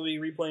 Shelby will be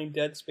replaying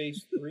Dead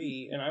Space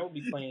 3, and I will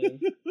be playing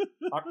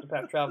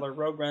Octopath Traveler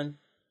Rogue Run.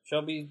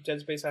 Shelby,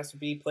 Dead Space has to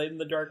be played in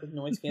the dark with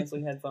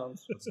noise-canceling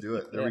headphones. Let's do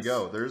it. There we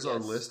go. There's our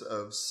list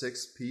of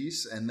 6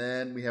 piece. And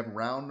then we have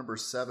round number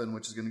 7,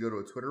 which is going to go to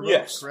a Twitter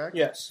vote, correct?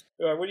 Yes.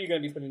 What are you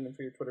going to be putting in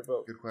for your Twitter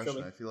vote? Good question.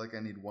 Shelby? I feel like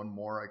I need one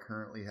more. I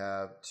currently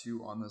have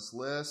 2 on this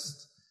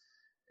list.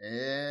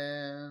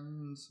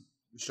 And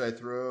should I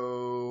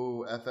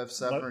throw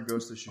FF7 or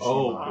Ghost of Tsushima?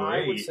 Oh,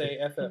 I would Great. say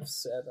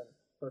FF7.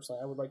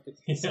 Personally, I would like to.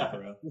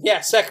 Sekiro. Yeah,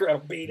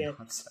 Sekiro. Beat it.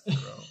 Not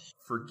Sekiro.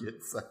 Forget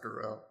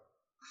Sekiro.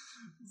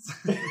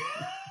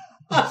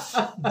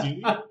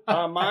 Dude.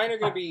 Mine are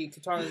going to be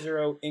Katana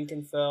Zero,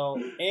 Inkenfell,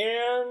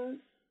 and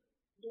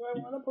do I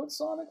want to put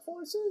Sonic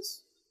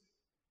Forces?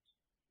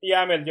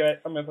 Yeah, I'm going to do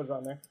it. I'm going to put it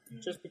on there.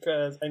 Just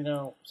because I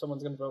know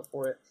someone's going to vote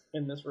for it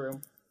in this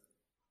room.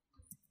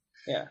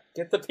 Yeah,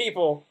 get the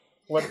people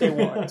what they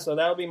want. So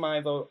that'll be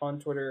my vote on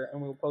Twitter,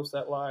 and we'll post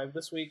that live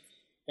this week,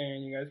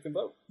 and you guys can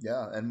vote.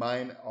 Yeah, and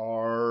mine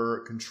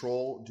are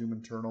Control, Doom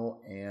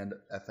Eternal, and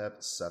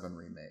FF7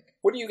 Remake.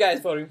 What are you guys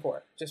voting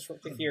for? Just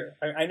to hear.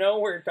 I know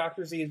where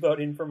Dr. Z is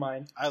voting for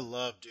mine. I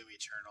love Doom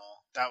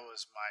Eternal. That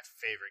was my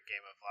favorite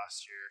game of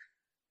last year.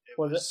 It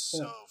Was was it? so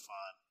Yeah.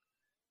 fun.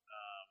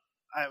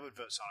 I would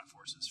vote Sonic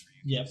Forces for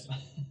you. Yep.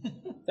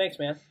 Thanks,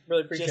 man.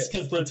 Really appreciate Just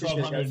it. because the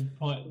Really appreciate it, guys.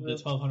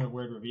 1200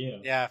 word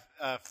review. Yeah,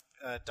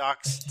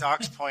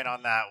 Doc's point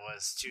on that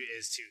is too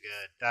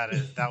good.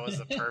 That was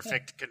a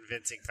perfect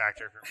convincing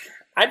factor for me.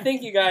 I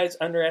think you guys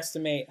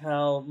underestimate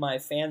how my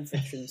fan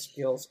fiction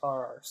skills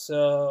are.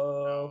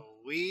 So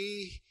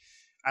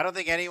I don't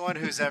think anyone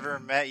who's ever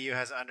met you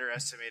has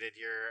underestimated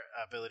your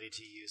ability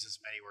to use as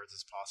many words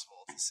as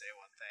possible to say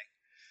one thing.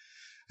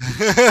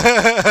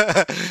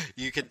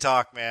 You can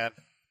talk, man.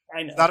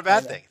 I know. It's not a bad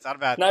I know. thing. It's not a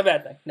bad Not a thing.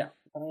 bad thing. No.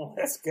 Oh,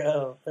 let's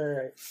go. All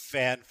right.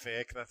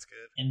 Fanfic. That's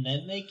good. And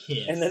then they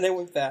kiss. And then they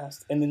went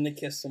fast, and then they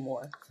kissed some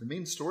more. The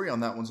main story on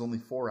that one's only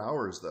 4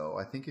 hours, though.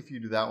 I think if you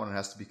do that one, it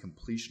has to be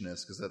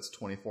completionist, because that's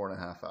 24 and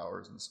a half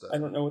hours instead. I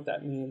don't know what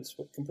that means,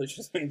 what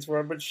completionist means for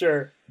it, but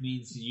sure.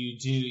 means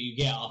you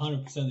get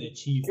 100% of the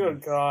achievements.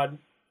 Good God.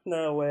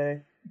 No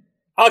way.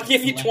 I'll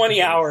give you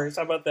 20 hours.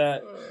 How about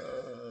that?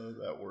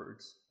 That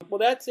works. Well,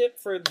 that's it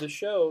for the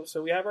show.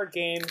 So we have our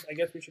games. I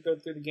guess we should go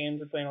through the games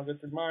we're playing. I'll go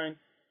through mine.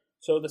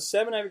 So the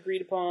 7 I've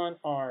agreed upon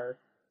are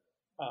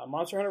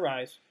Monster Hunter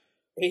Rise,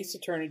 Ace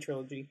Attorney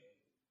Trilogy,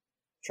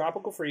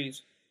 Tropical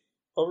Freeze,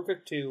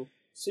 Overcooked 2,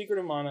 Secret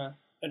of Mana,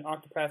 and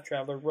Octopath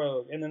Traveler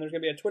Rogue. And then there's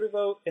going to be a Twitter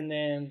vote, and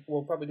then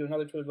we'll probably do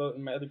another Twitter vote,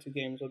 and my other 2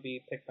 games will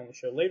be picked on the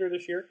show later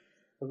this year.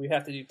 But we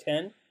have to do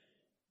 10,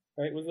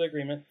 right, was the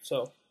agreement.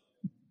 So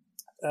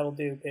that'll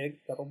do, Pig.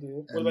 That'll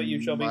do. What about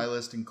you, Shelby? My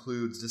list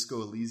includes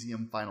Disco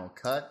Elysium Final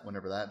Cut,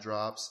 whenever that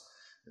drops.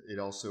 It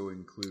also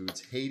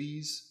includes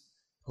Hades,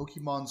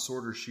 Pokemon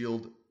Sword or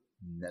Shield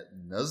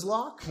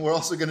Nuzlocke. We're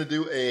also going to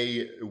do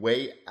a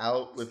Way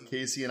Out with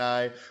Casey and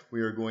I.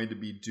 We are going to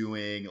be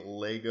doing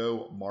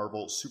Lego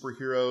Marvel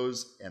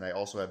Superheroes, and I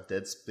also have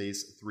Dead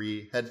Space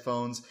 3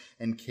 headphones,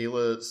 and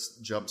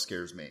Kayla jump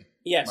scares me.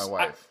 Yes. My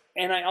wife.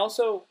 And I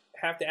also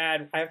have to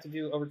add, I have to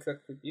do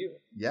Overcooked with you.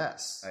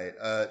 Yes. All right.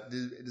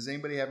 Does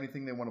anybody have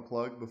anything they want to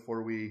plug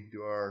before we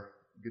do our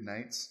good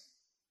nights?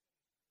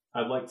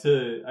 I'd like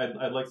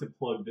to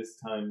plug this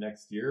time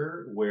next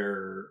year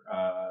where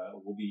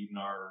we'll be eating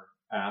our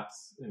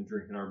apps and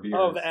drinking our beers.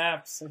 Oh, the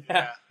apps.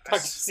 Yeah. Dr.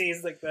 C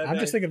is like that. I'm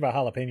just thinking about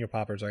jalapeno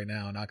poppers right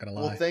now, not going to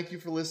lie. Well, thank you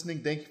for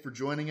listening. Thank you for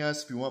joining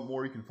us. If you want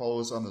more, you can follow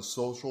us on the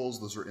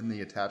socials. Those are in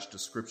the attached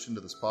description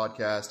to this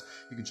podcast.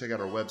 You can check out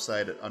our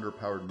website at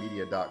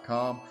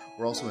underpoweredmedia.com.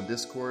 We're also in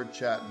Discord,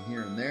 chatting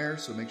here and there,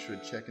 so make sure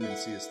to check in and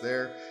see us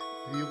there.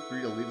 Feel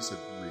free to leave us a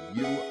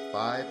review,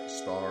 5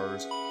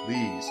 stars,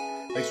 please.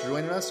 Thanks for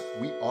joining us.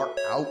 We are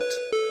out.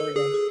 Sorry,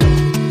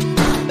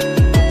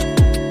 guys.